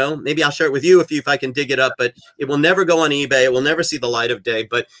 You know, maybe I'll share it with you if I can dig it up, but it will never go on eBay. It will never see the light of day.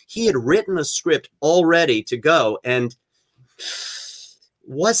 But he had written a script all ready to go, and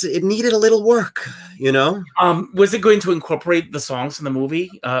it needed a little work, you know? Was it going to incorporate the songs in the movie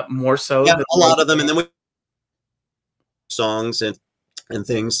more so? Yeah, a lot of them, and then songs and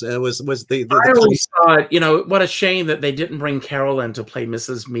things. It was the I always thought, you know, what a shame that they didn't bring Carol in to play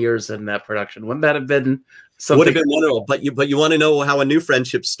Mrs. Mears in that production. Wouldn't that have been something? Would have been wonderful. But you want to know how a new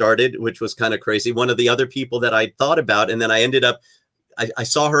friendship started, which was kind of crazy. One of the other people that I thought about, and then I ended up, I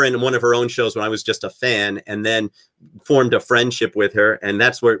saw her in one of her own shows when I was just a fan, and then formed a friendship with her. And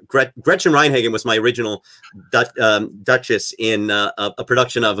that's where Gretchen Reinhagen was my original Duchess in a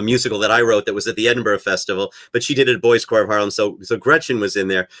production of a musical that I wrote that was at the Edinburgh Festival, but she did it at Boys Choir of Harlem. So Gretchen was in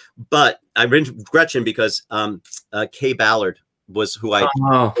there, but I mentioned Gretchen because Kay Ballard was who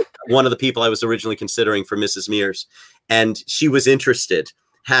one of the people I was originally considering for Mrs. Mears. And she was interested,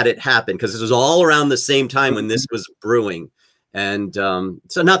 had it happen, because this was all around the same time when this was brewing. And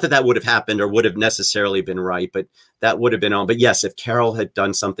so not that would have happened or would have necessarily been right, but that would have been on. But yes, if Carol had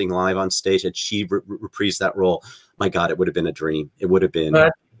done something live on stage, had she reprised that role, my God, it would have been a dream. It would have been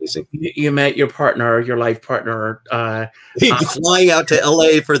amazing. You met your partner, your life partner. Flying out to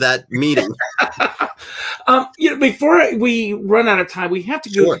LA for that meeting. You know, before we run out of time, we have to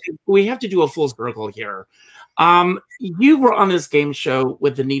go. Sure. We have to do a full circle here. You were on this game show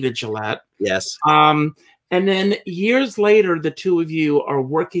with Anita Gillette. Yes. And then years later, the two of you are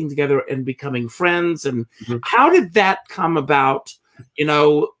working together and becoming friends. And how did that come about, you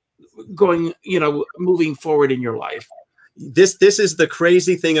know, moving forward in your life? This is the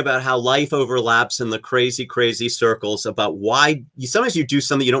crazy thing about how life overlaps in the crazy, crazy circles about why sometimes you do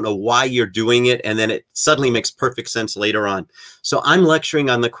something, you don't know why you're doing it, and then it suddenly makes perfect sense later on. So I'm lecturing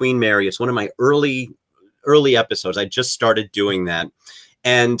on the Queen Mary. It's one of my early episodes. I just started doing that.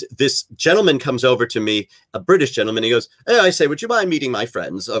 And this gentleman comes over to me, a British gentleman. He goes, hey, I say, would you mind meeting my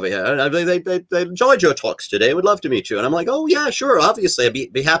friends over here? They enjoyed your talks today. Would love to meet you. And I'm like, oh, yeah, sure. Obviously, I'd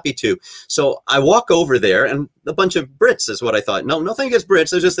be happy to. So I walk over there, and a bunch of Brits is what I thought. No, nothing against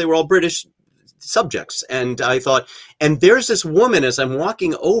Brits. It's just they were all British subjects. And I thought, and there's this woman as I'm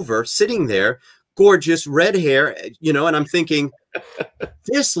walking over, sitting there, gorgeous, red hair, you know, and I'm thinking,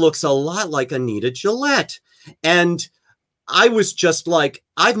 this looks a lot like Anita Gillette. And I was just like,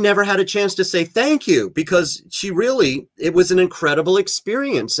 I've never had a chance to say thank you, because it was an incredible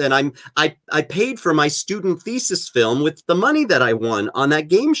experience. And I paid for my student thesis film with the money that I won on that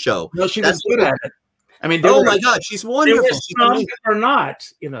game show. No, she was good at it. I mean, oh my God, she's wonderful. She's or not,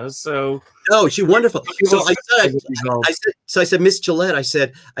 you know, so. No, she's wonderful. So I said, Miss Gillette, I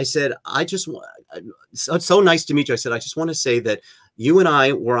said, I just want, it's so nice to meet you. I said, I just want to say that you and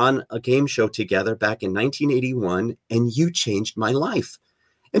I were on a game show together back in 1981, and you changed my life.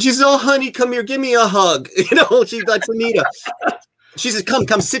 And she said, oh, honey, come here, give me a hug. You know, that's Anita. She says,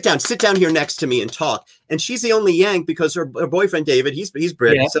 come sit down here next to me and talk. And she's the only Yank because her boyfriend David, he's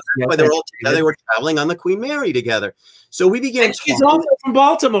British, so that's why they're all together. They were traveling on the Queen Mary together. So we began. And she's also from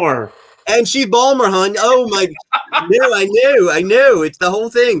Baltimore. And she's Baltimore, hon. Oh my! I knew. It's the whole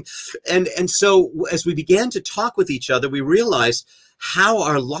thing. And so as we began to talk with each other, we realized how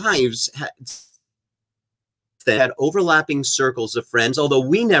our lives had overlapping circles of friends, although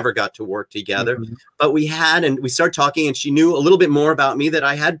we never got to work together, but we had, and we started talking, and she knew a little bit more about me that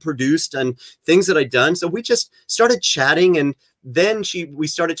I had produced and things that I'd done. So we just started chatting, and then we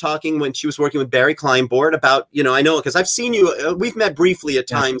started talking when she was working with Barry Kleinbord about, I know, because I've seen you, we've met briefly at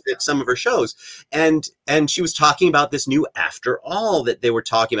times at some of her shows, and she was talking about this new After All that they were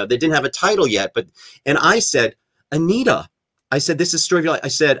talking about. They didn't have a title yet, and I said, Anita, I said, this is Story of Your Life. I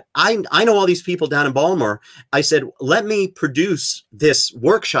said, I know all these people down in Baltimore. I said, let me produce this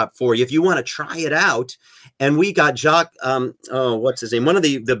workshop for you if you want to try it out. And we got Jacques, what's his name? One of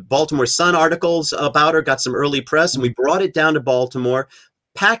the Baltimore Sun articles about her, got some early press, and we brought it down to Baltimore,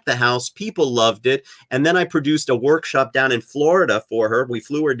 packed the house. People loved it. And then I produced a workshop down in Florida for her. We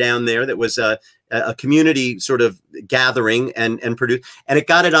flew her down there. That was a community sort of gathering and produced, and it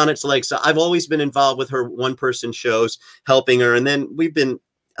got it on its legs. So I've always been involved with her one-person shows, helping her. And then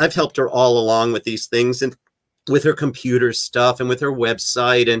I've helped her all along with these things, and with her computer stuff and with her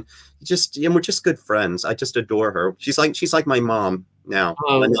website, and we're just good friends. I just adore her. She's like my mom now.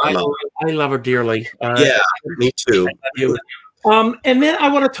 Oh, I love her dearly. Yeah, me too. And then I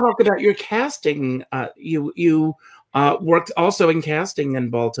want to talk about your casting. You worked also in casting in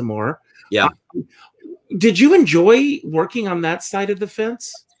Baltimore. Yeah. Did you enjoy working on that side of the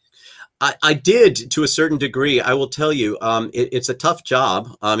fence? I did, to a certain degree. I will tell you, it's a tough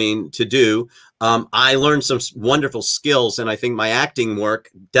job, to do. I learned some wonderful skills, and I think my acting work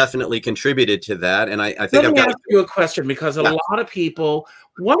definitely contributed to that. And I think Let me ask you a question, because a lot of people,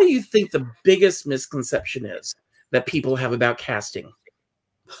 what do you think the biggest misconception is that people have about casting?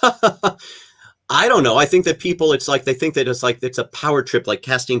 I don't know. I think that people, they think that it's a power trip, like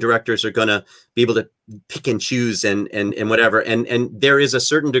casting directors are going to be able to pick and choose and whatever. And there is a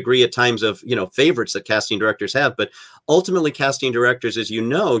certain degree at times of, favorites that casting directors have. But ultimately, casting directors, as you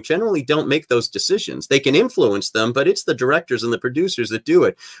know, generally don't make those decisions. They can influence them, but it's the directors and the producers that do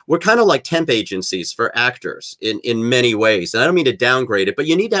it. We're kind of like temp agencies for actors in many ways. And I don't mean to downgrade it, but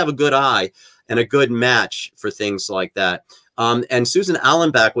you need to have a good eye and a good match for things like that. And Susan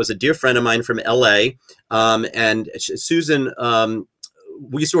Allenbach was a dear friend of mine from LA. And Susan,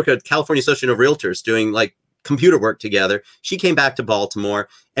 we used to work at California Association of Realtors doing like computer work together. She came back to Baltimore,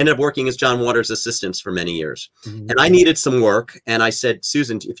 ended up working as John Waters' assistants for many years. And I needed some work. And I said,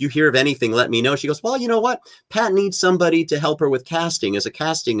 Susan, if you hear of anything, let me know. She goes, well, you know what? Pat needs somebody to help her with casting as a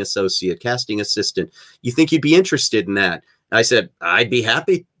casting associate, casting assistant. You think you'd be interested in that? I said, I'd be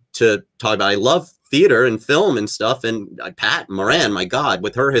happy to talk about. I love theater and film and stuff, and Pat Moran, my God,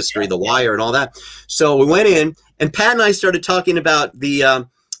 with her history, The Wire and all that. So we went in, and Pat and I started talking about the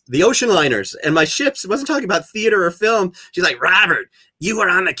ocean liners and my ships. It wasn't talking about theater or film. She's like, Robert, you were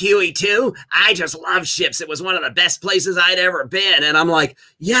on the QE too? I just love ships. It was one of the best places I'd ever been. And I'm like,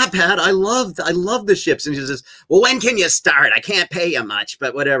 yeah, Pat, I love the ships. And she says, well, when can you start? I can't pay you much,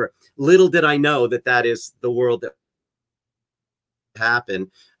 but whatever. Little did I know that is the world that happened.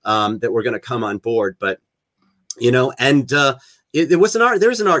 That we're going to come on board, but it was an art.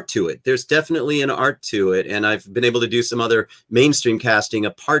 There's an art to it. There's definitely an art to it. And I've been able to do some other mainstream casting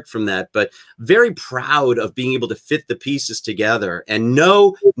apart from that, but very proud of being able to fit the pieces together and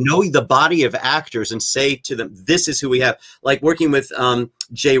know the body of actors and say to them, this is who we have. Like working with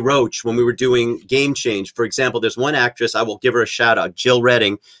Jay Roach when we were doing Game Change, for example. There's one actress, I will give her a shout out, Jill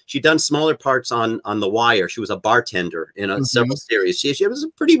Redding. She'd done smaller parts on The Wire. She was a bartender in several series. She was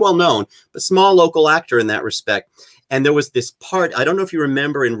pretty well known, but small local actor in that respect. And there was this part, I don't know if you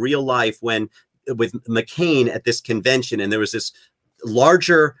remember in real life, when with McCain at this convention, and there was this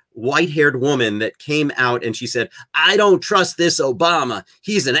larger white-haired woman that came out and she said, I don't trust this Obama.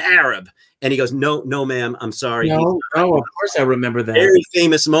 He's an Arab. And he goes, no, ma'am, I'm sorry. No, of course I remember that. Very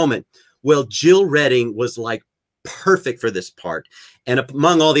famous moment. Well, Jill Redding was like perfect for this part. And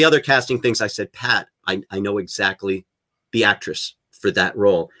among all the other casting things, I said, Pat, I know exactly the actress for that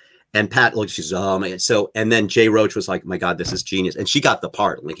role. And Pat looked, she says, oh my God. So, and then Jay Roach was like, my God, this is genius. And she got the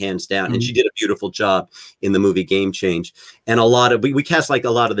part, like hands down. And she did a beautiful job in the movie Game Change. And a lot of, we cast like a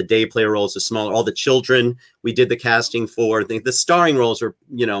lot of the day player roles, the smaller, all the children we did the casting for. The starring roles were,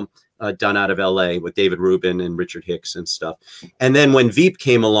 done out of LA with David Rubin and Richard Hicks and stuff. And then when Veep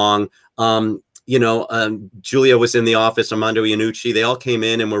came along, Julia was in the office, Armando Iannucci, they all came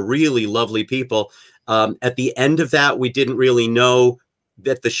in and were really lovely people. At the end of that, we didn't really know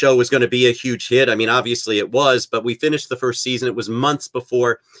that the show was going to be a huge hit. I mean, obviously it was, but we finished the first season. It was months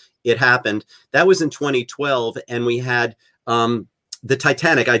before it happened. That was in 2012. And we had the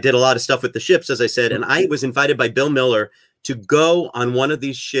Titanic. I did a lot of stuff with the ships, as I said, and I was invited by Bill Miller to go on one of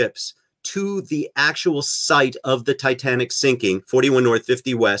these ships to the actual site of the Titanic sinking, 41 North,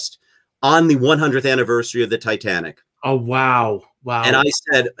 50 West, on the 100th anniversary of the Titanic. Oh, wow. Wow. And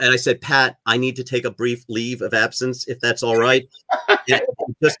I said, Pat, I need to take a brief leave of absence, if that's all right,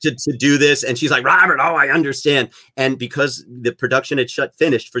 just to do this. And she's like, Robert, oh, I understand. And because the production had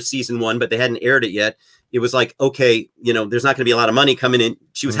finished for season 1, but they hadn't aired it yet, it was like, okay, you know, there's not going to be a lot of money coming in.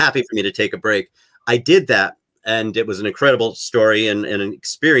 She was happy for me to take a break. I did that. And it was an incredible story and an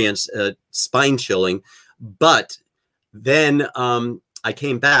experience, spine chilling. But then I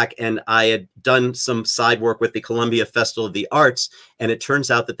came back and I had done some side work with the Columbia Festival of the Arts. And it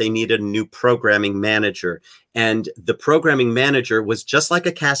turns out that they needed a new programming manager. And the programming manager was just like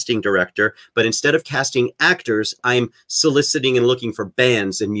a casting director, but instead of casting actors, I'm soliciting and looking for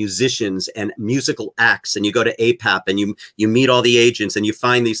bands and musicians and musical acts. And you go to APAP and you meet all the agents and you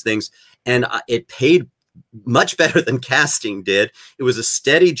find these things. And it paid much better than casting did. It was a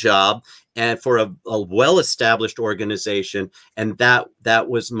steady job and for a well-established organization. And that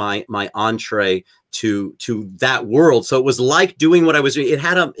was my entree to that world. So it was like doing what I was doing. It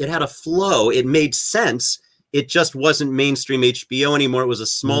had a flow. It made sense. It just wasn't mainstream HBO anymore. It was a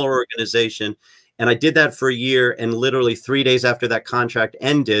smaller organization. And I did that for a year. And literally 3 days after that contract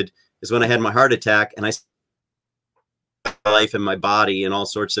ended is when I had my heart attack. And I life and my body and all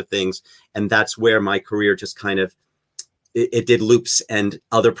sorts of things. And that's where my career just kind of, it did loops and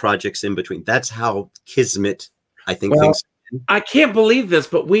other projects in between. That's how kismet, I think, things. I can't believe this,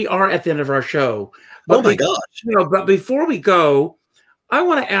 but we are at the end of our show. But oh my gosh. You know, but before we go, I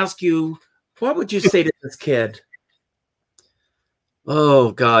want to ask you, what would you say to this kid?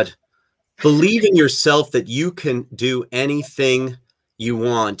 Oh God. Believe in yourself that you can do anything you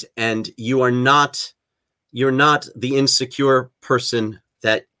want and you're not the insecure person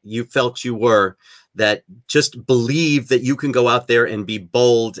that you felt you were, that just believe that you can go out there and be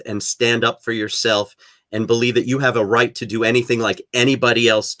bold and stand up for yourself and believe that you have a right to do anything like anybody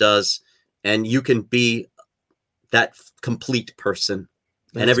else does. And you can be that complete person.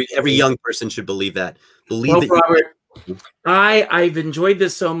 That's and every young person should believe that. Believe that Robert, I've enjoyed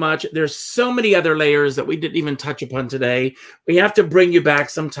this so much. There's so many other layers that we didn't even touch upon today. We have to bring you back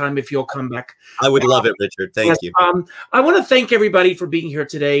sometime if you'll come back. I would love it, Richard. Thank you. I want to thank everybody for being here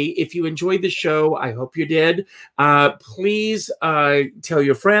today. If you enjoyed the show, I hope you did. Please tell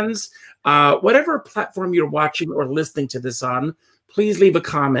your friends. Whatever platform you're watching or listening to this on, please leave a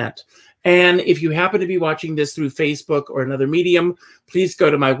comment. And if you happen to be watching this through Facebook or another medium, please go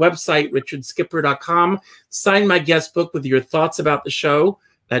to my website, richardskipper.com, sign my guest book with your thoughts about the show.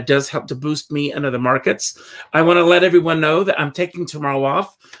 That does help to boost me in other markets. I want to let everyone know that I'm taking tomorrow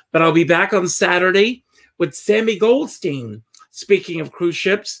off, but I'll be back on Saturday with Sammy Goldstein. Speaking of cruise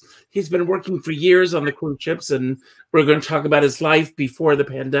ships, he's been working for years on the cruise ships, and we're going to talk about his life before the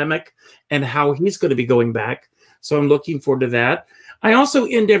pandemic and how he's going to be going back. So I'm looking forward to that. I also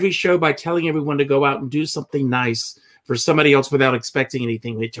end every show by telling everyone to go out and do something nice for somebody else without expecting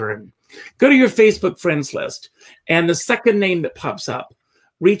anything in return. Go to your Facebook friends list, and the second name that pops up,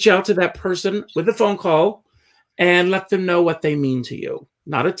 reach out to that person with a phone call and let them know what they mean to you.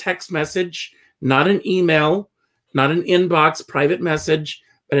 Not a text message, not an email, not an inbox private message,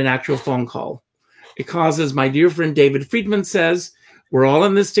 but an actual phone call. Because as my dear friend David Friedman says, we're all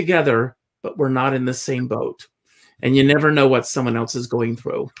in this together, but we're not in the same boat. And you never know what someone else is going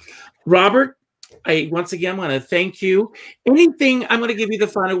through. Robert, I once again want to thank you. Anything, I'm going to give you the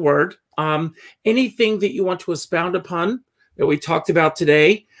final word. Anything that you want to expound upon that we talked about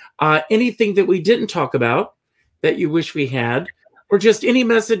today, anything that we didn't talk about that you wish we had, or just any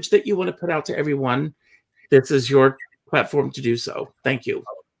message that you want to put out to everyone, this is your platform to do so. Thank you.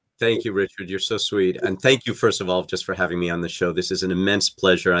 Thank you, Richard. You're so sweet. And thank you, first of all, just for having me on the show. This is an immense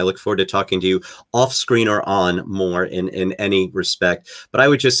pleasure. I look forward to talking to you off screen or on more in any respect. But I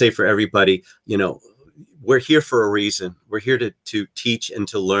would just say for everybody, you know, we're here for a reason. We're here to teach and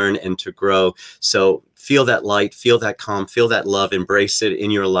to learn and to grow. So feel that light, feel that calm, feel that love, embrace it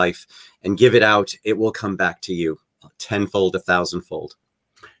in your life and give it out. It will come back to you tenfold, 1,000-fold.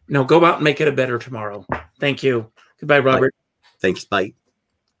 No, go out and make it a better tomorrow. Thank you. Goodbye, Robert. Bye. Thanks. Bye.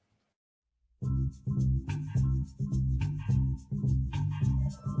 Thank you.